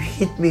that when you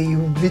hit me, you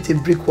hit a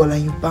brick wall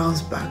and you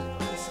bounce back.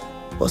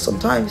 But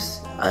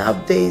sometimes I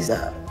have days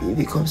that it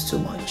becomes too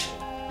much.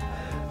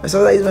 And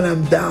sometimes when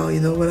I'm down,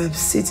 you know, when I'm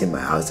sitting in my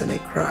house and I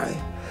cry,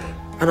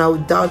 and I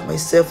would doubt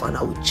myself and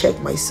I would check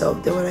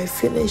myself. Then when I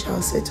finish,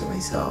 I'll say to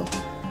myself,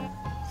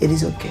 it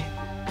is okay.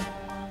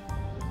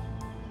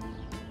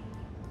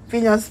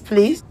 Phineas,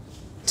 please.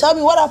 Tell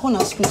me what happened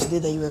at school today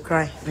that you were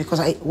crying.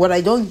 Because what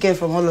I don't get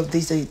from all of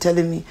this that you're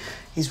telling me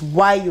is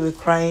why you were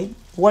crying.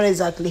 What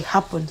exactly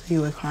happened when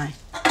you were crying?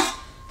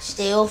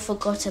 They all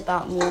forgot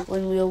about me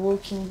when we were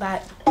walking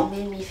back. It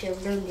made me feel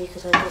lonely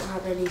because I don't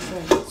have any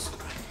friends.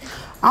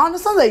 I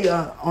understand that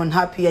you're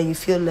unhappy and you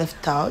feel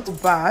left out,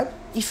 but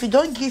if you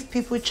don't give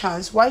people a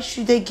chance, why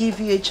should they give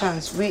you a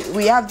chance?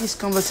 We have this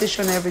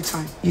conversation every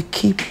time. You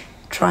keep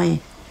trying.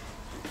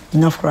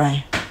 Enough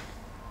crying.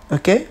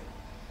 Okay?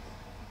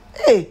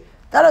 Hey,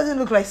 That doesn't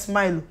look like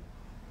smile.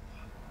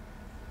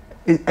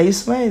 Are you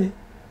smiling?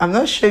 I'm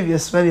not sure if you're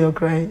smiling or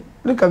crying.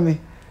 Look at me.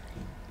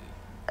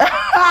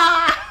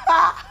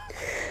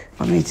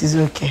 Mommy, it is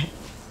okay.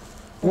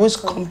 What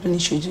company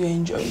should you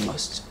enjoy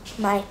most?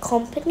 My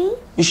company?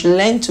 You should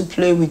learn to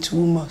play with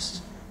who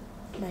most?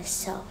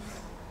 Myself.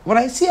 When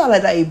I see her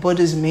like that, it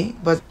bothers me,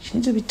 but she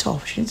needs to be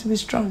tough, she needs to be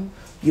strong.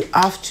 You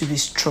have to be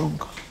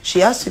strong. She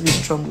has to be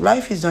strong.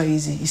 Life is not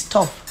easy, it's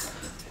tough.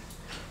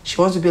 She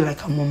wants to be like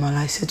her mom, and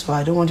I said to her,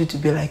 I don't want it to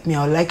be like me,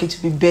 I would like it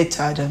to be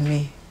better than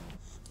me.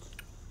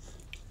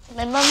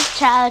 My mum's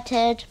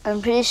childhood,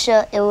 I'm pretty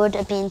sure it would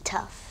have been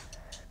tough.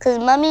 Because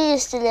Mummy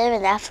used to live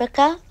in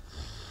Africa,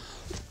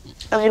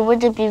 and it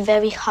would have been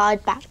very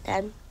hard back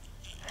then.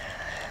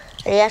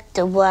 And you have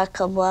to work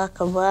and work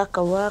and work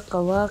and work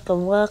and work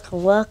and work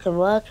and work and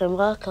work and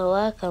work and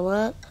work and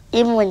work.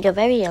 Even when you're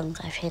very young,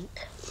 I think.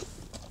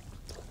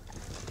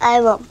 I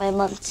want my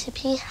mum to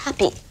be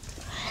happy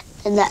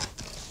and that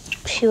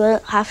she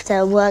won't have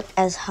to work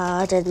as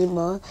hard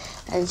anymore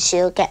and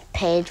she'll get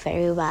paid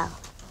very well.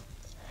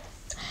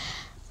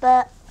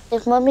 But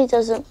if Mummy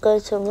doesn't go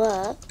to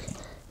work,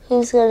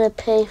 who's going to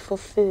pay for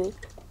food?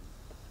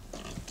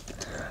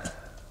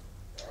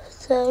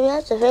 So you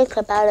have to think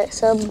about it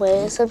some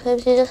way.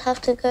 Sometimes you just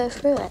have to go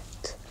through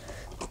it.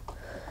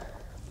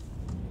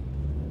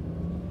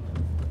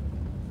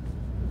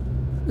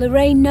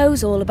 Lorraine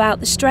knows all about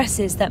the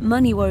stresses that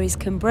money worries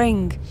can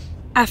bring.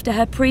 After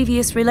her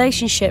previous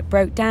relationship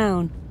broke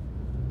down,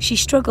 she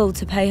struggled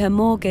to pay her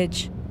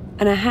mortgage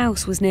and her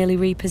house was nearly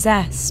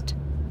repossessed.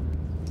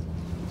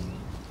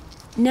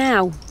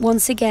 Now,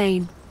 once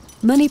again,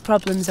 money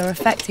problems are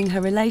affecting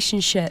her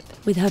relationship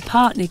with her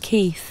partner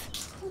Keith.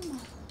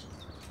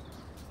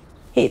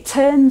 It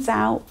turns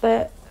out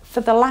that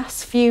for the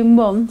last few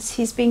months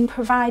he's been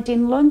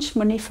providing lunch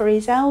money for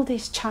his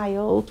eldest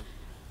child,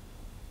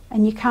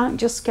 and you can't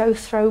just go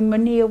throw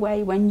money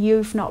away when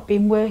you've not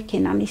been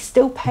working, and he's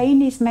still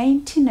paying his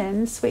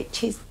maintenance,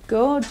 which is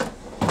good.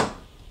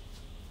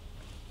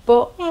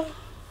 But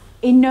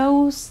he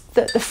knows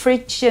that the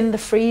fridge and the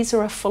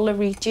freezer are full of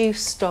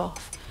reduced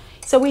stuff.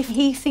 So if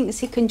he thinks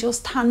he can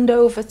just hand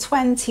over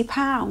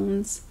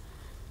 £20,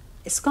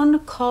 it's going to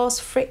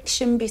cause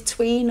friction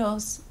between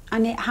us.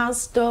 And it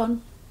has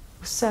done.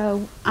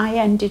 So I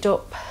ended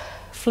up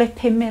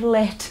flipping my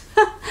lid,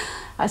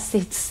 as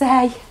they'd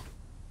say.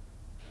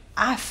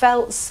 I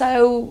felt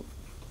so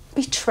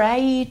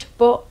betrayed,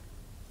 but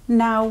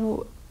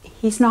now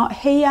he's not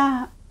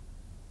here.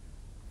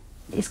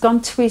 He's gone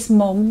to his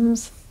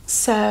mum's.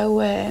 So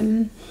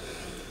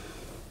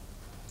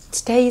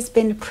today's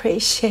been a pretty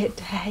shit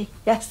day.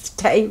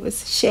 Yesterday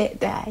was a shit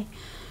day.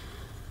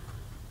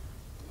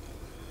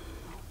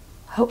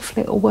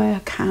 Hopefully it'll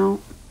work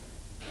out.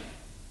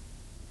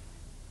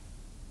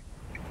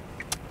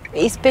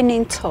 He's been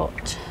in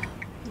touch.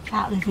 He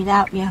can't live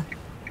without you.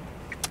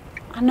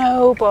 I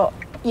know, but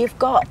you've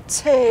got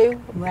to.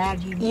 Well,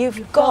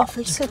 you've got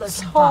to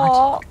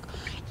talk.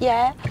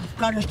 Yeah. You've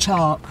got to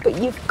talk.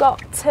 But you've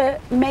got to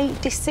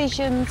make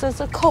decisions as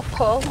a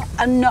couple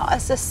and not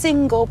as a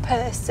single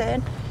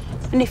person.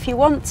 And if you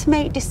want to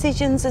make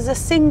decisions as a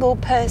single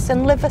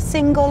person, live a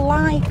single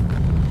life.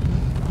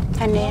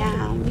 And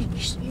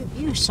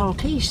you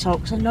sulk, he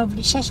sulks, and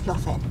nobody says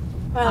nothing.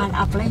 Well, and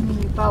I blame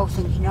you both,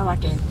 and you know I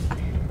do.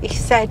 He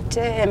said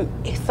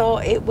he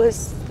thought it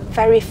was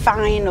very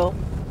final.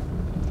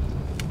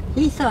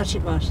 He thought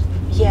it was?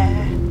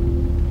 Yeah.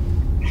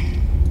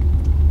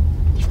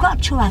 You've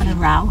got to have a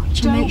row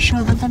to make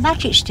sure that the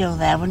magic's still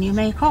there when you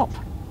make up.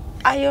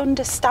 I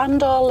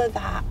understand all of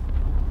that.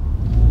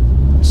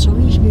 So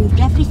he's moved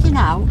everything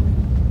out?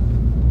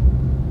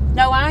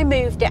 No, I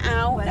moved it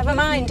out. Well, never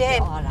mind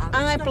him.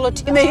 I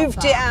bloody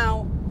moved it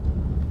out.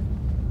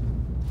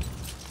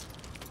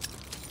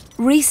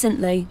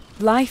 Recently,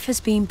 life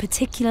has been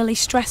particularly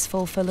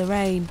stressful for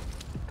Lorraine.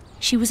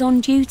 She was on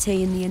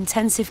duty in the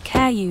intensive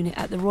care unit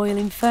at the Royal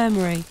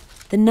Infirmary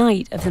the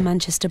night of the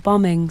Manchester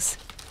bombings.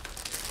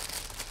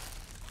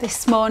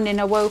 This morning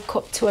I woke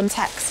up to a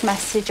text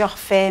message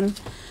off him.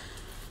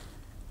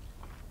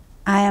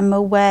 I am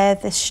aware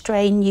the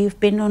strain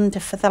you've been under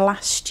for the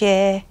last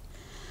year,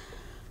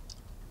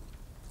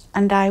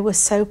 and I was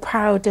so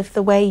proud of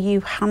the way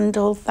you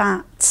handled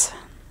that.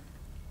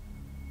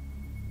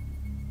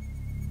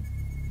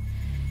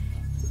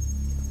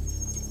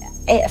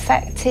 It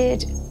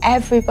affected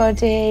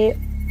everybody.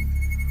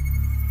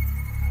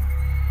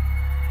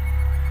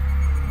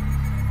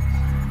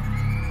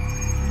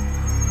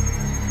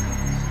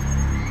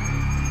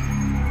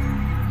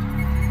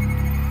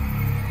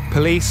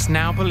 Police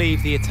now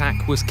believe the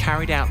attack was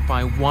carried out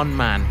by one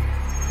man.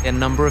 A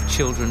number of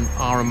children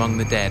are among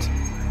the dead.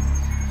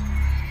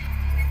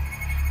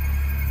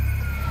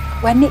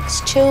 When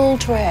it's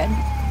children,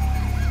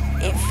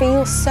 it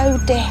feels so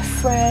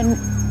different.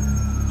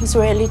 It's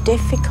really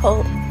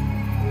difficult.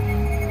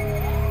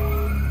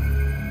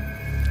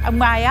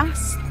 And I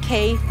asked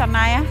Keith and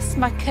I asked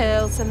my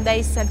girls, and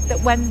they said that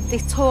when they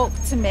talk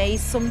to me,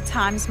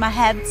 sometimes my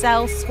head's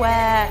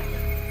elsewhere.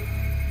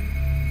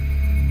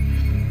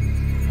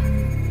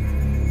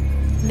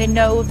 They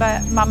know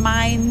that my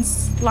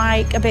mind's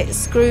like a bit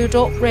screwed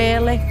up,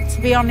 really, to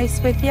be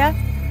honest with you.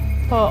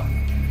 But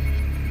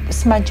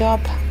it's my job,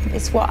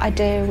 it's what I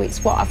do,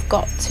 it's what I've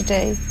got to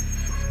do.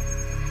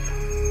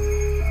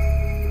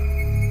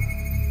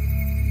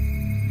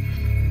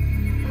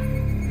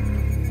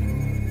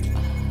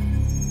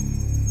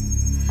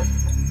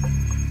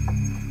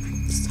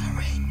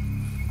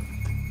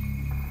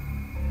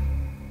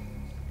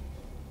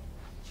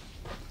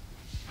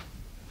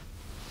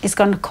 He's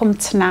going to come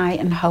tonight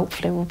and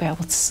hopefully we'll be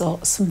able to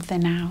sort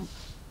something out.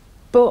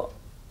 But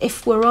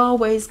if we're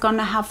always going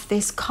to have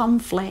this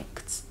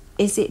conflict,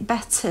 is it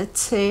better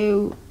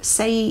to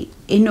say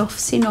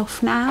enough's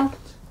enough now?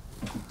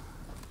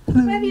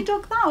 Where have you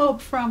dug that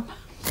up from?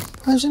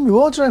 I was in my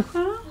wardrobe.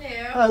 Huh?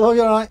 Hello. Hello,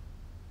 you all right?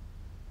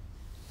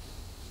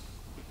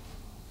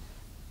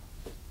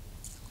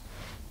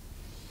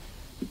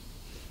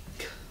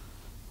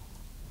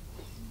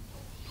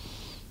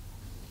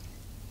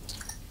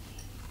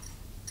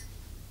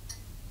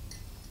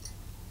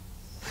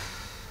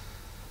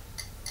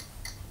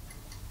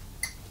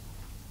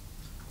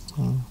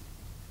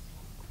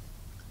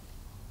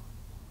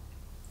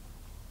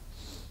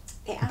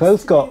 We've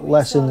both got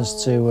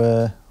lessons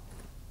to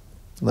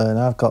learn.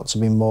 I've got to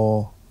be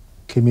more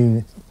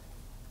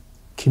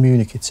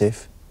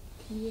communicative.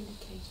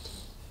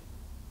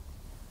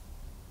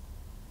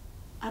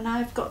 And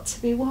I've got to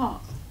be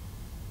what?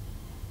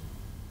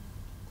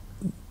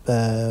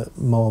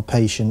 More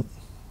patient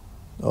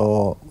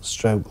or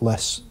stroke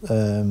less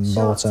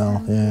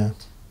volatile. Yeah.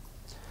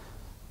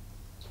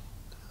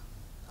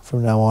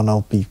 From now on,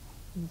 I'll be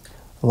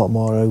a lot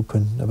more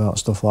open about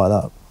stuff like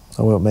that.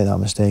 I won't make that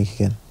mistake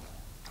again.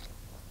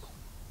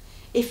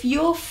 If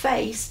you're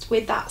faced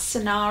with that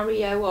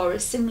scenario or a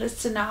similar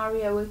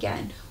scenario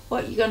again,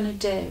 what are you going to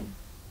do?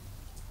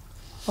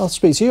 I'll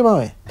speak to you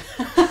about it.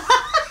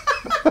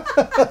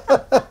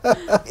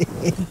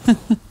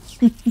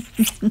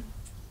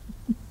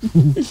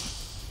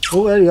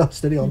 Oh, there you are,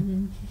 steady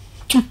on.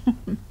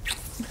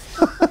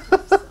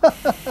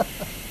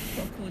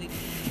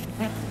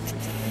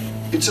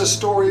 It's a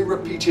story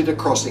repeated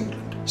across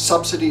England.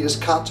 Subsidy is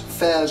cut,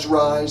 fares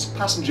rise,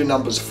 passenger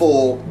numbers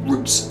fall,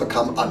 routes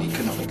become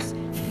uneconomic.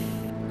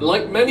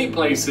 Like many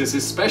places,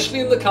 especially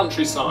in the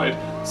countryside,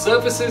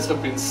 services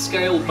have been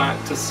scaled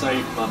back to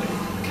save money.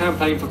 The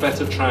Campaign for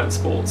Better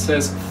Transport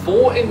says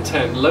 4 in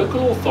 10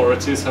 local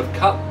authorities have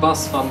cut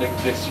bus funding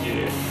this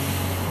year.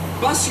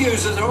 Bus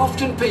users are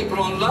often people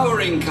on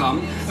lower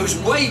income whose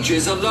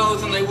wages are lower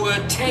than they were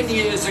 10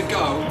 years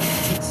ago.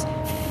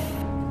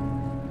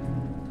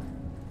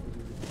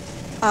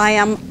 I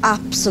am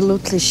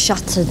absolutely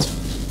shattered.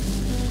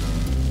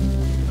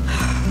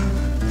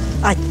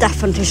 I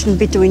definitely shouldn't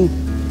be doing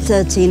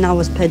 13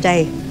 hours per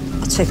day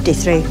at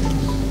 53.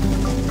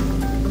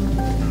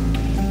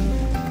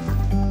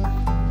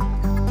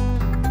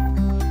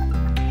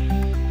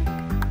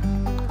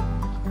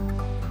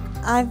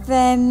 I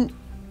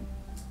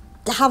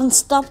haven't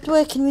stopped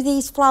working with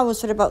these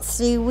flowers for about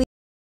 3 weeks.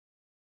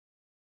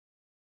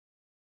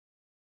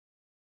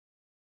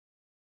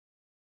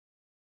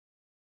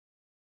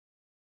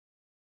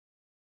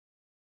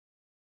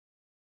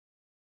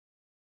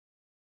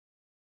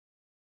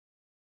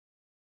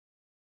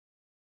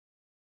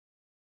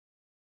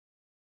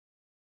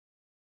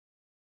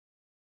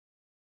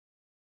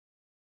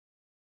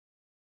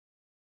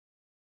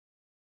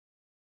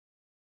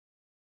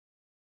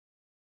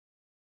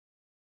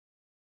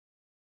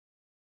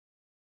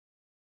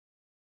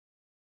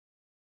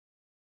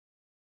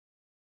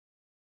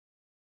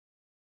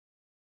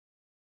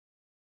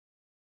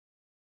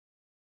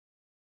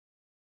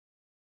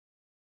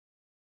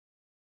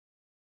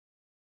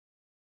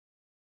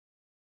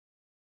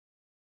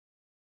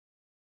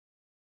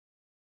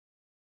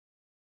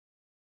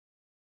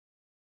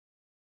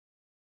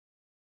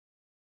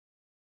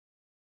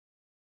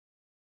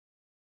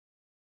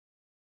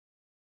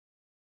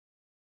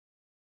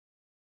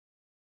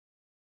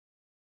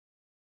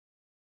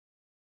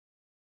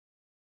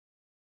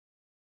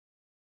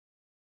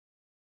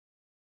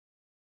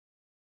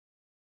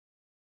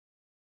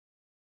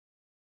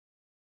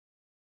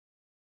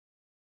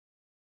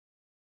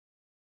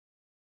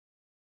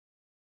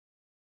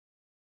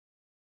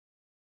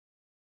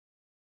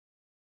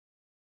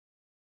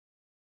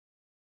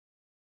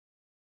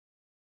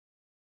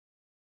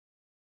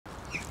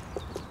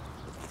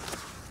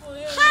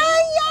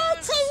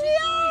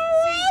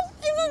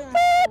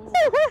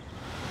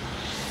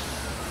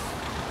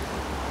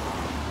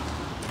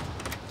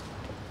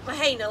 Mae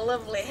hein yn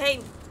lyflu,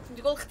 hein.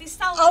 Dwi'n gweld chdi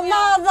stalwm. O,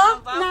 naddo.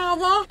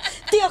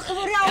 Diolch yn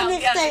fawr iawn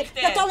i chdi.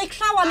 Nadolig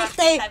llawan i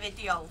chdi.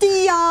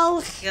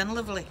 Diolch. Ia'n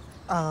lyflu.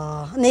 O,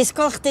 neis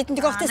gweld chdi.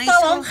 Dwi'n gweld chdi stalwm.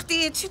 Neis gweld chdi,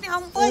 ti'n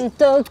iawn boi.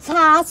 Yndw,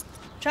 tad.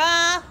 Tra,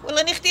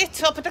 wylen i chdi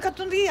eto, beth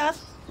cadw'n ddiad.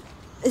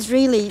 It's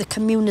really the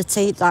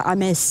community that I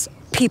miss.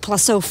 People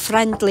are so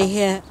friendly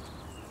here.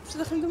 Sut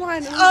ydych chi'n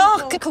ymlaen?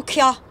 O,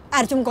 cwcio.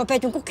 Dwi'n gwybod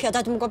beth dwi'n gwcio,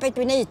 dwi'n gwybod beth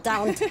dwi'n neud da,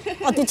 ond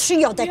dwi'n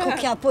trio de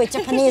cwcio bwyd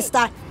Japanese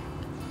da.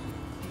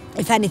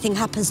 If anything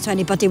happens to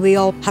anybody, we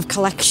all have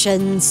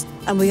collections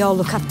and we all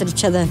look after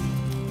each other.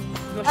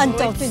 Yn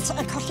dod,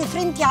 dwi'n colli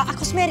ffrindiau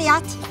achos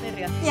meriad.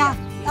 Ia.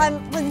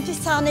 Wedyn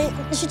dwi'n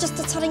nes I just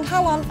torri'n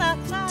nghalon.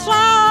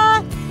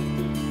 Tra!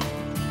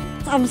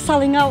 I'm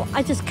selling out.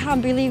 I just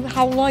can't believe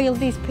how loyal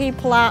these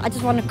people are. I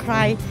just want to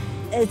cry.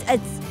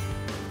 It's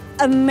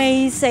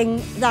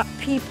amazing that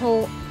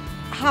people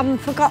haven't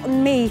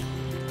forgotten me.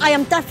 I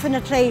am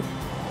definitely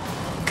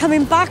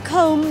coming back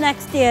home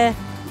next year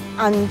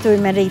and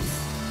doing my wreath.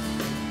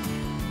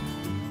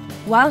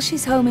 While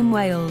she's home in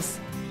Wales,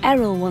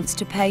 Eryl wants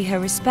to pay her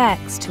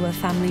respects to her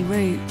family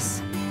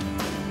roots.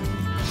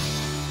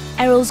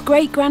 Eryl's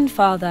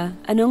great-grandfather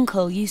and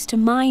uncle used to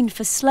mine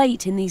for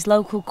slate in these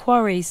local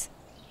quarries,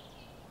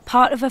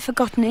 part of a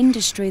forgotten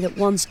industry that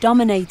once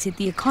dominated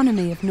the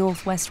economy of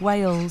northwest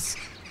Wales.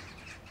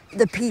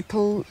 The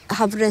people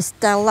have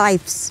risked their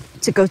lives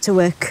to go to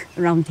work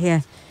around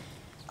here.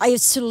 I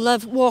used to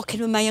love walking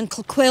with my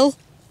Uncle Quill,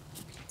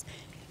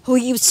 who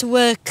used to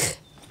work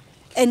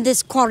in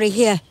this quarry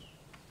here.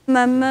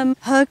 My mum,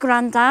 her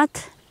granddad,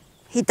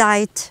 he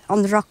died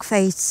on the rock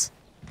face.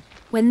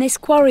 When this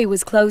quarry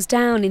was closed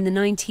down in the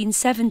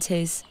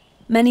 1970s,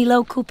 many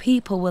local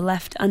people were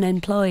left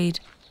unemployed.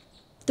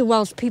 The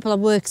Welsh people have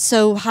worked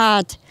so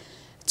hard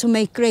to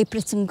make Great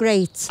Britain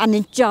great, and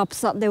in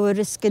jobs that they were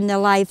risking their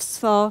lives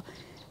for.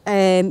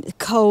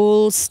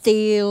 Coal,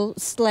 steel,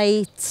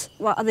 slate.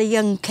 What are the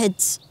young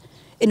kids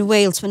in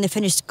Wales when they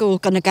finish school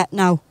going to get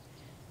now?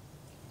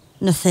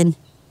 Nothing.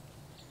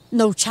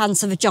 No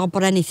chance of a job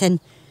or anything.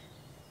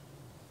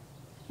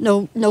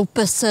 No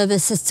bus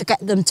services to get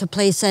them to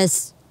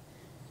places.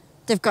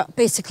 They've got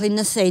basically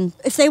nothing.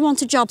 If they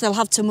want a job, they'll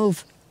have to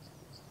move.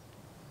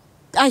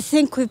 I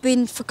think we've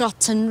been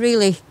forgotten,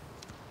 really.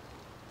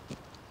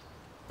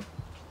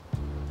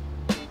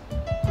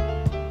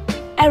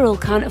 Eryl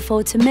can't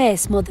afford to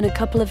miss more than a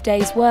couple of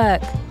days'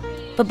 work.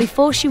 But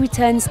before she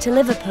returns to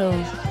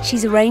Liverpool,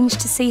 she's arranged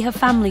to see her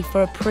family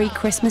for a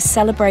pre-Christmas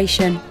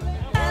celebration.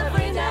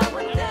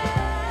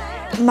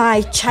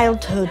 My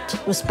childhood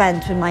was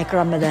spent with my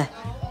grandmother.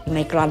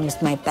 My gran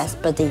was my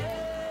best buddy,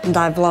 and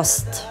I've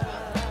lost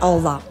all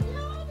that.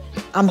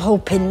 I'm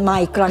hoping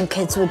my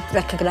grandkids would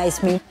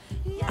recognise me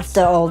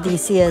after all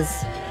these years.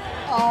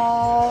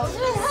 Oh,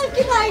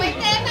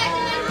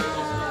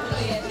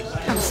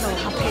 I'm so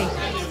happy.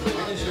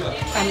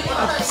 I'm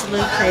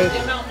absolutely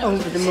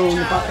over the moon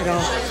about it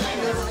all.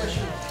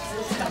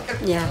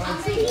 Yeah.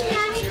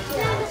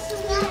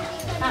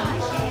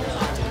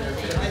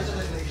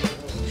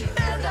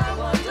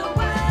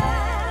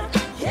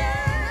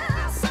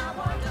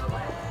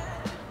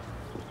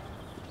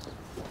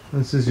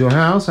 This is your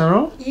house,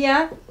 Eryl?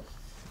 Yeah.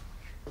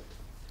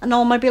 And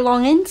all my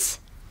belongings.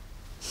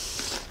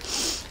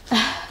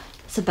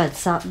 It's a bed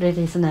sat,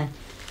 really, isn't it?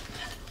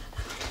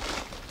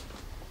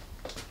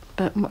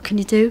 But what can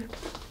you do?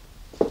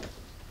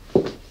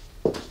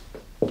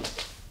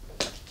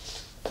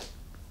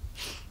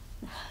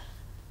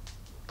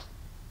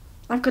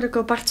 I've got to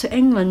go back to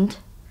England.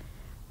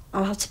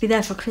 I'll have to be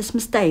there for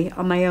Christmas Day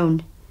on my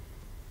own.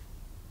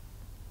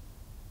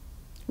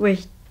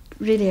 Wait,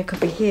 really, I could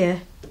be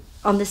here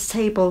on this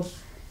table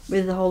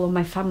with the whole of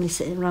my family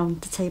sitting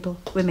around the table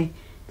with me.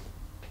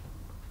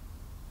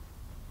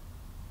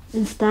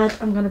 Instead,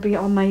 I'm going to be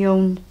on my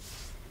own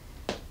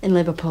in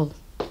Liverpool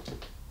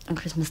on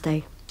Christmas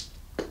Day.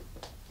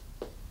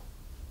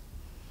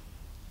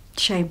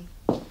 Shame.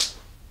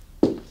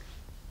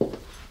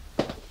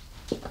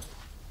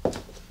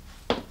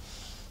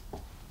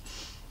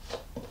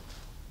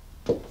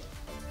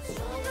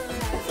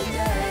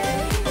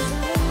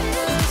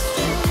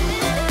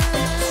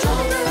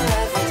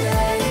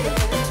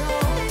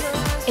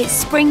 It's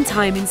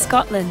springtime in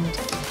Scotland,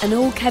 and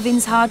all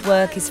Kevin's hard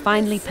work is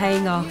finally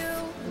paying off.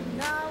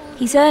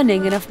 He's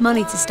earning enough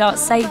money to start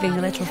saving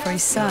a little for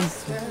his son.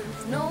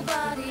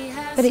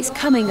 But it's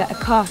coming at a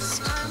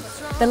cost.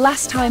 The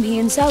last time he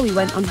and Zoe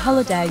went on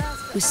holiday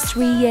was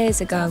 3 years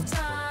ago.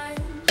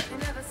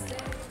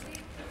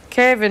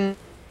 Kevin,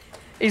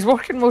 he's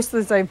working most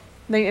of the time,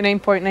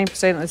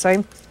 99.9% of the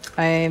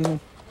time,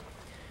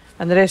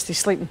 and the rest he's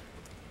sleeping.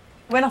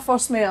 When I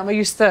first met him,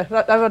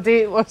 that other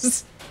day it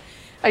was,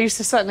 I used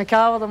to sit in the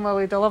car with him while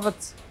he delivered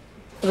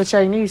for the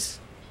Chinese.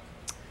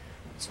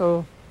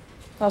 So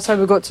that's how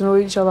we got to know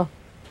each other.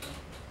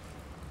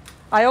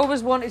 I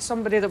always wanted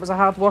somebody that was a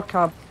hard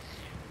worker.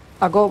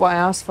 I got what I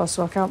asked for,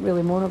 so I can't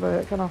really moan about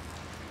it, can I?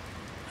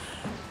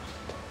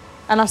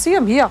 And I see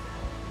him here.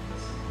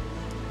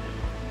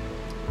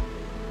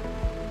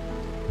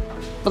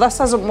 But this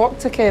hasn't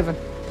worked to Kevin.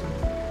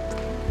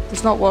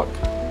 It's not work.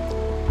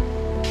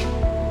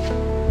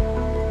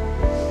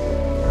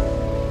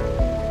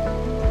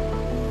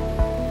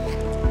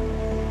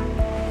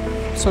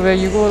 So there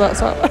you go,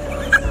 that's it.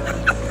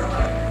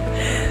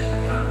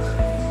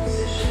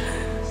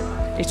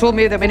 He told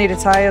me that when he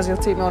retires, he'll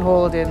take me on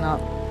holiday and that.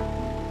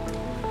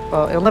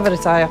 But he'll never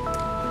retire,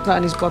 not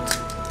in his blood.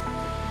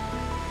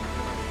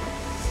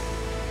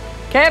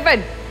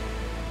 Kevin!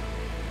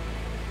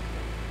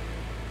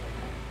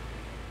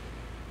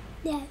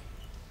 Yeah.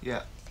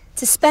 Yeah.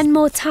 To spend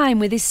more time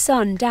with his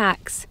son,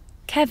 Dax,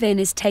 Kevin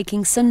is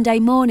taking Sunday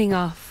morning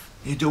off.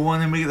 You don't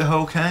want to make the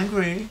whole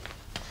kangaroo?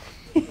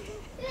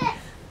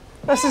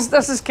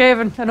 This is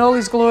Kevin in all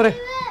his glory.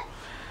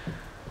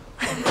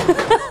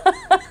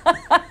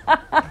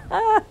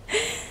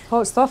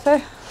 Hot stuff,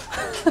 eh?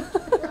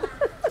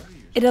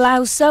 It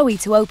allows Zoe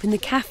to open the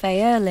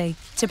cafe early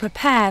to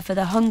prepare for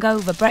the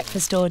hungover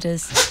breakfast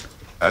orders.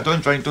 I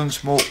don't drink, don't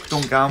smoke,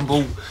 don't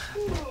gamble,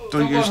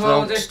 don't use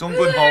drugs, don't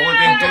go on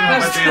holiday, don't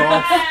have a day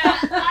off.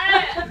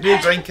 No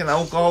drinking,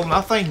 alcohol,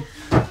 nothing.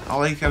 I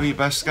like a wee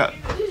biscuit.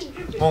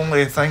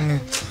 Only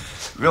thing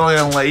really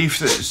in life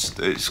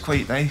that's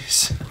quite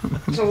nice.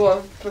 So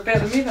what, prepare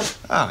the meal?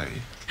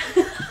 Aye.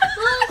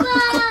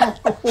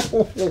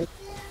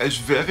 It's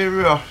very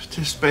rare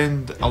to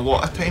spend a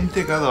lot of time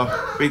together.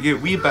 We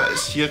get wee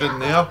bits here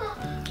and there,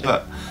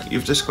 but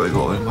you've just got to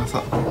go on with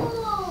it.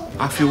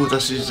 I feel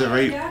this is the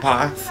right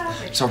path.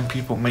 Some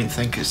people might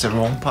think it's the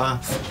wrong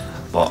path,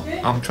 but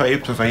I'm trying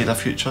to provide a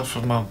future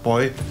for my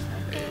boy.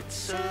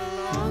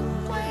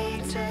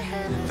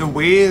 The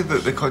way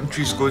that the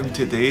country's going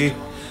today,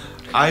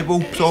 I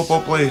will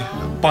probably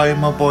buy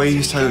my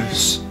boy's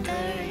house.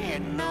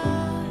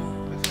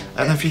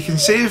 And if you can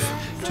save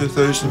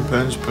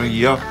 £2,000 per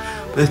year,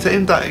 by the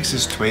time Dax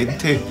is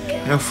 20, you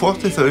have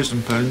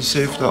 £40,000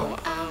 saved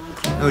up.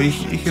 You know,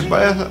 you can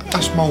buy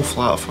a small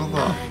flat for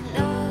that.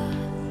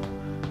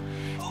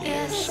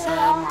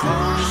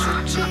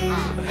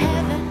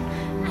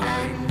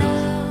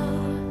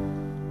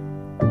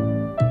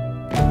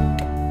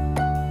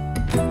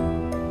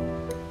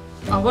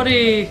 I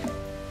worry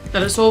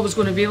that it's always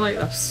going to be like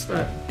this,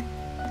 that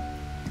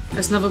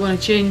it's never going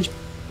to change.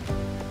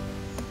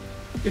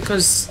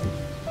 Because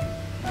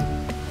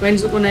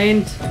when's it going to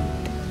end?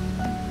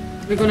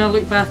 We're going to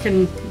look back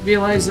and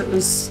realise it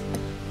was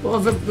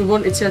whatever we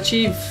wanted to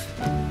achieve.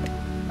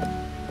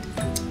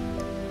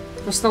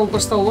 We're still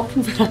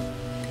looking for it.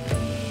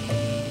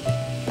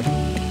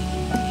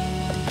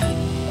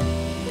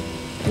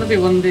 Maybe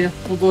one day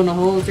we'll go on a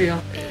holiday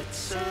or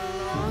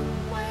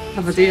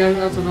have a day out,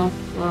 I don't know.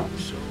 But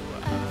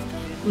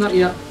not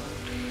yet.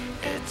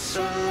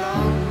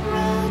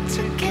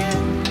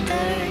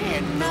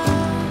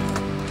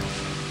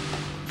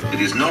 It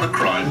is not a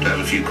crime to have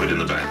a few quid in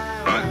the bank,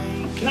 right?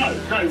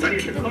 No, but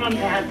it's a crime to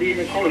have the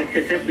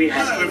inequality that we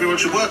have. No, everyone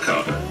should work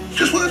harder.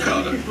 Just work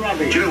harder.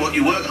 Do you know what?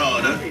 You work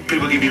harder,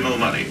 people give you more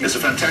money. It's a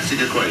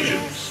fantastic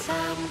equation.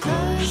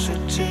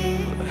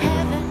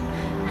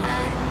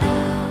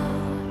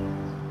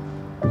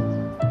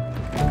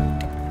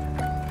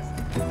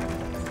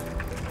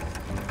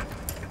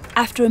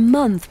 After a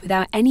month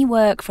without any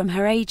work from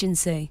her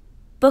agency,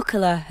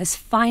 Bukola has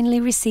finally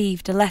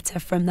received a letter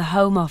from the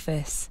Home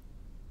Office.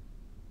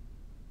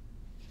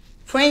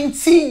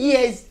 20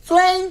 years,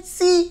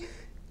 20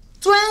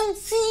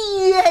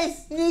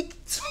 years, Nick,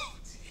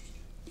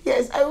 20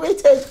 years, I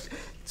waited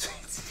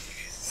 20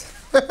 years.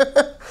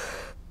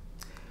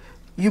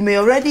 You may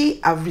already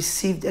have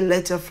received a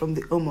letter from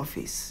the Home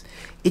Office.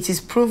 It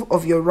is proof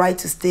of your right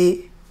to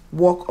stay,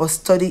 work or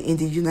study in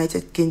the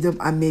United Kingdom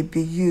and may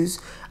be used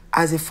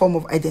as a form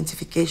of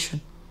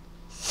identification.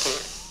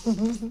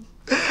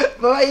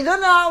 But you don't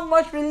know how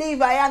much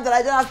relief I am that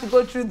I don't have to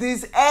go through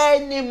this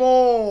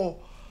anymore.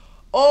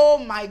 Oh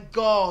my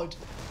God.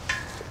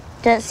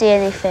 Don't see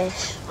any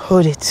fish.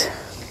 Hold it.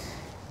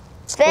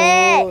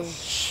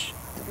 Fish!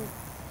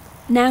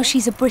 Now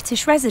she's a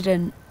British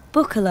resident,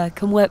 Bukola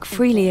can work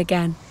freely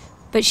again.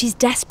 But she's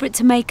desperate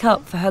to make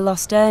up for her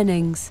lost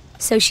earnings,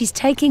 so she's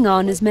taking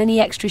on as many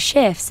extra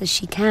shifts as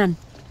she can.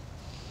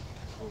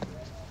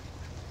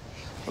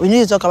 We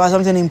need to talk about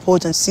something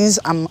important. Since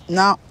I'm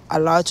now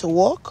allowed to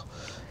work,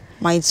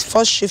 my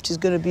first shift is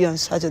going to be on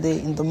Saturday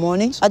in the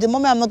morning. At the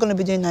moment, I'm not going to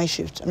be doing night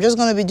shift. I'm just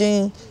going to be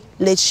doing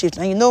late shift.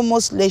 And you know,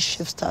 most late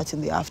shifts start in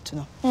the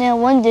afternoon. Yeah,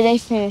 when do they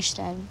finish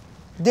then?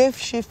 Late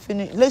shift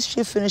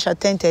finish at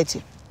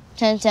 10:30.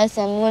 10:30,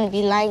 I'm going to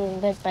be lying in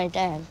bed by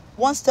then.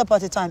 One step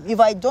at a time.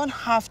 If I don't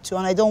have to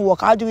and I don't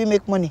work, how do we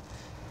make money?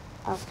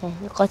 Okay,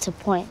 you got a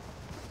point.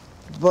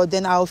 But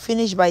then I'll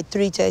finish by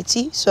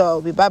 3:30, so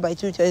I'll be back by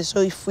 2:30.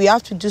 So if we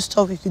have to do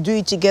stuff, we could do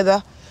it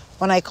together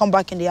when I come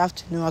back in the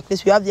afternoon. At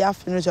least we have the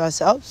afternoon to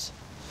ourselves.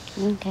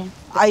 Okay.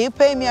 Are you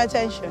paying me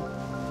attention?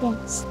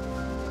 Yes.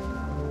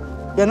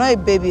 You're not a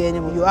baby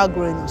anymore. You are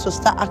growing up, so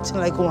start acting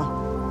like one.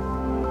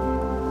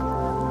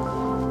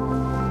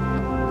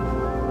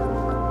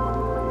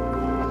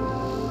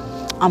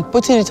 I'm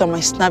putting it on my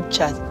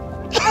Snapchat.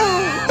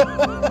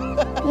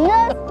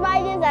 No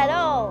spiders at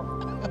all.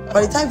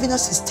 By the time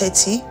Venus is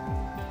 30,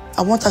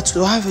 I want her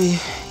to have a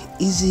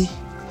easy,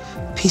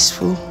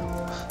 peaceful,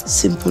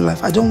 simple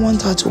life. I don't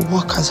want her to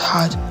work as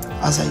hard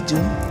as I do.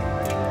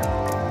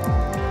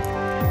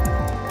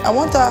 I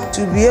want her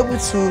to be able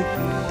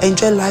to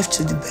enjoy life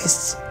to the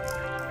best.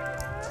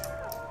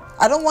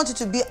 I don't want you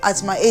to be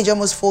at my age,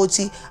 almost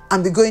 40,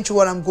 and be going through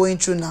what I'm going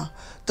through now.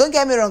 Don't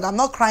get me wrong, I'm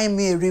not crying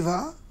me a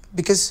river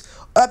because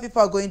other people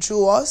are going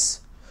through worse.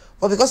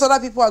 But because other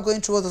people are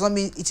going through worse doesn't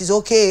mean it is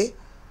okay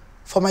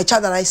for my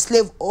child that I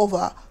slave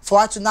over,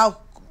 for her to now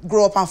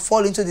grow up and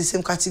fall into the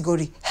same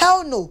category.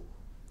 Hell no.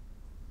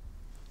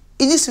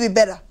 It needs to be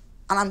better.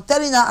 And I'm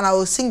telling her, and I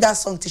will sing that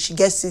song till she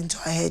gets it into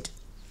her head.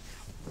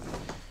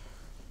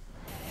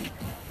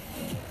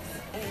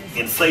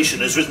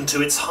 Inflation has risen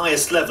to its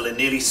highest level in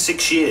nearly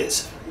 6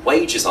 years.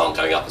 Wages aren't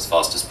going up as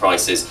fast as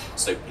prices,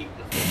 so people...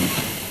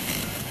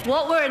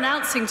 What we're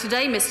announcing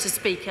today, Mr.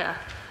 Speaker,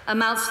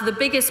 amounts to the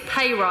biggest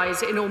pay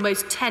rise in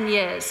almost 10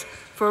 years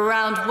for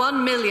around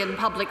 1 million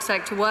public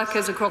sector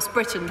workers across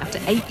Britain. After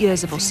 8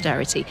 years of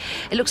austerity,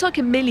 it looks like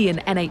 1 million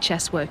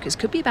NHS workers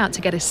could be about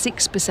to get a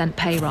 6%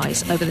 pay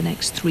rise over the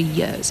next 3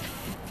 years.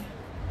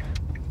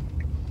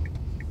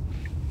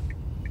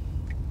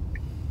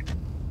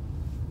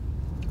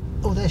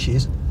 Oh, there she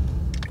is.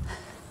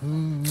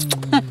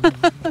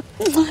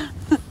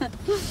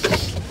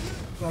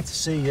 Glad to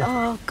see you.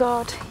 Oh,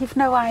 God, you've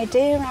no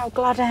idea how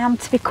glad I am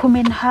to be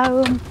coming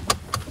home.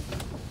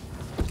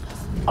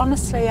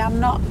 Honestly, I'm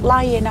not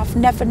lying. I've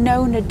never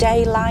known a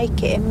day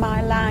like it in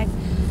my life.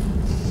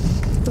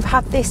 We've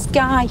had this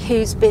guy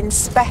who's been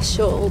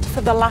specialed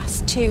for the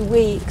last 2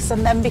 weeks,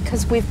 and then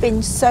because we've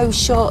been so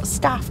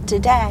short-staffed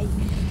today,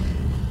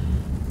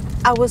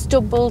 I was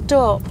doubled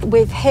up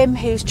with him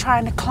who's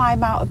trying to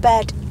climb out of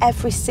bed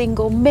every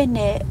single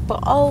minute,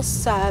 but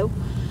also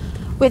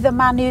with a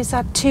man who's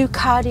had 2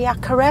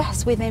 cardiac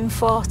arrests within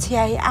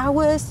 48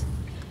 hours.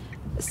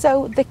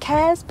 So the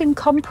care's been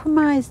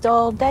compromised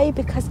all day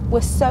because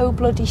we're so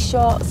bloody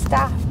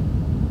short-staffed.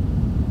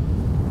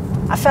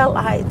 I felt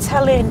like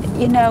telling,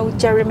 you know,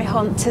 Jeremy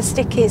Hunt to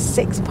stick his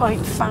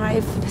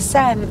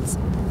 6.5%.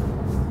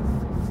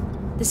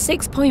 The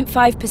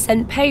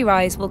 6.5% pay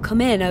rise will come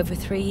in over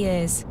 3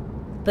 years,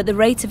 but the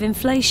rate of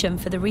inflation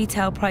for the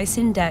retail price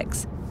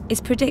index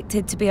is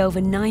predicted to be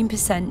over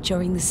 9%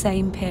 during the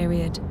same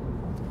period.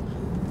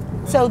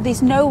 So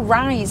there's no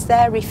rise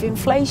there if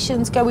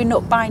inflation's going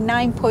up by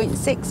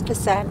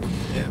 9.6%.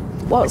 Yeah.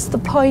 What's the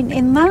point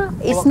in that?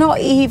 It's not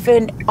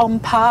even on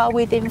par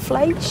with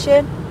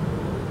inflation.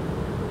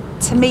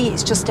 To me,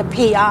 it's just a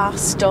PR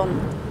stunt.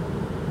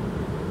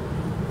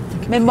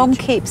 My mum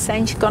keeps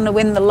saying she's going to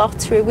win the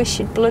lottery. Wish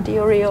she'd bloody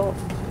hurry up.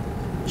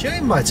 She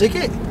ain't my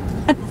ticket.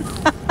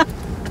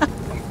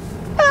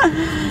 I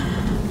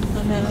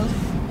know.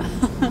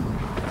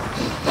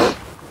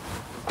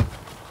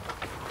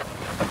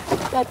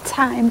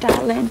 Bedtime,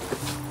 darling.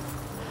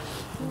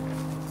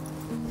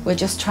 We're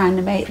just trying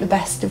to make the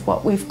best of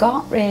what we've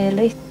got,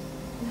 really.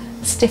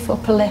 Stiff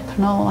upper lip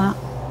and all that.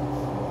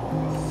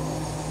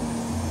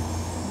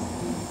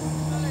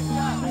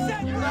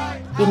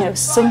 You know,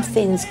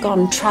 something's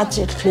gone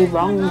tragically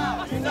wrong.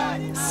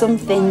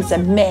 Something's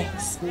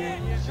amiss.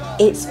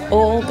 It's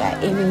all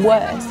getting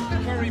worse.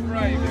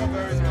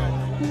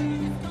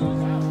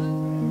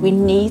 We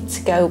need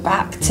to go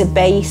back to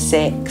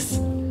basics.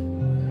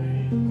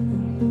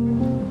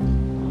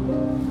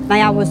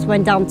 My hours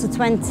went down to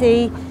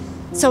 20,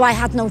 so I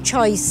had no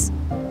choice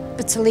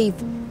but to leave.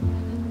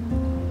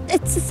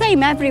 It's the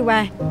same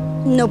everywhere.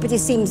 Nobody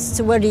seems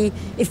to worry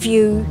if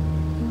you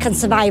can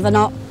survive or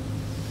not.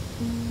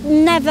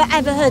 Never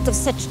ever heard of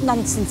such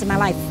nonsense in my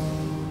life.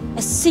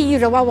 A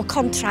 0-hour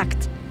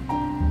contract.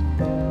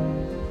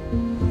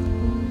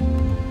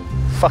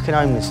 Fucking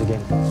homeless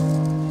again.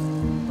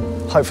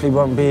 Hopefully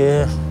won't be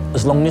here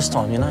as long this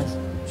time, you know.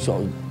 You've got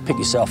to pick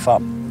yourself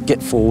up,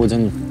 get forward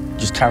and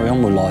just carry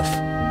on with life.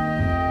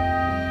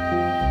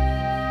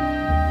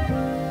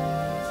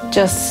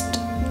 Just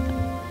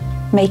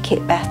make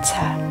it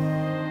better.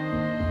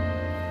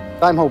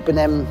 I'm hoping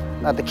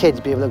that the kids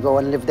be able to go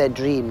and live their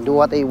dream, do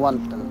what they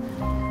want. And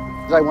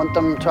I want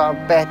them to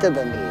have better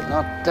than me,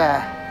 not...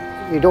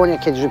 you don't want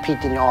your kids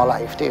repeating your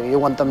life, do you? You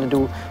want them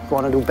to go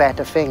on and do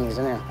better things,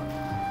 you know.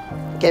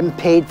 Getting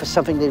paid for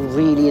something they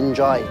really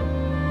enjoy.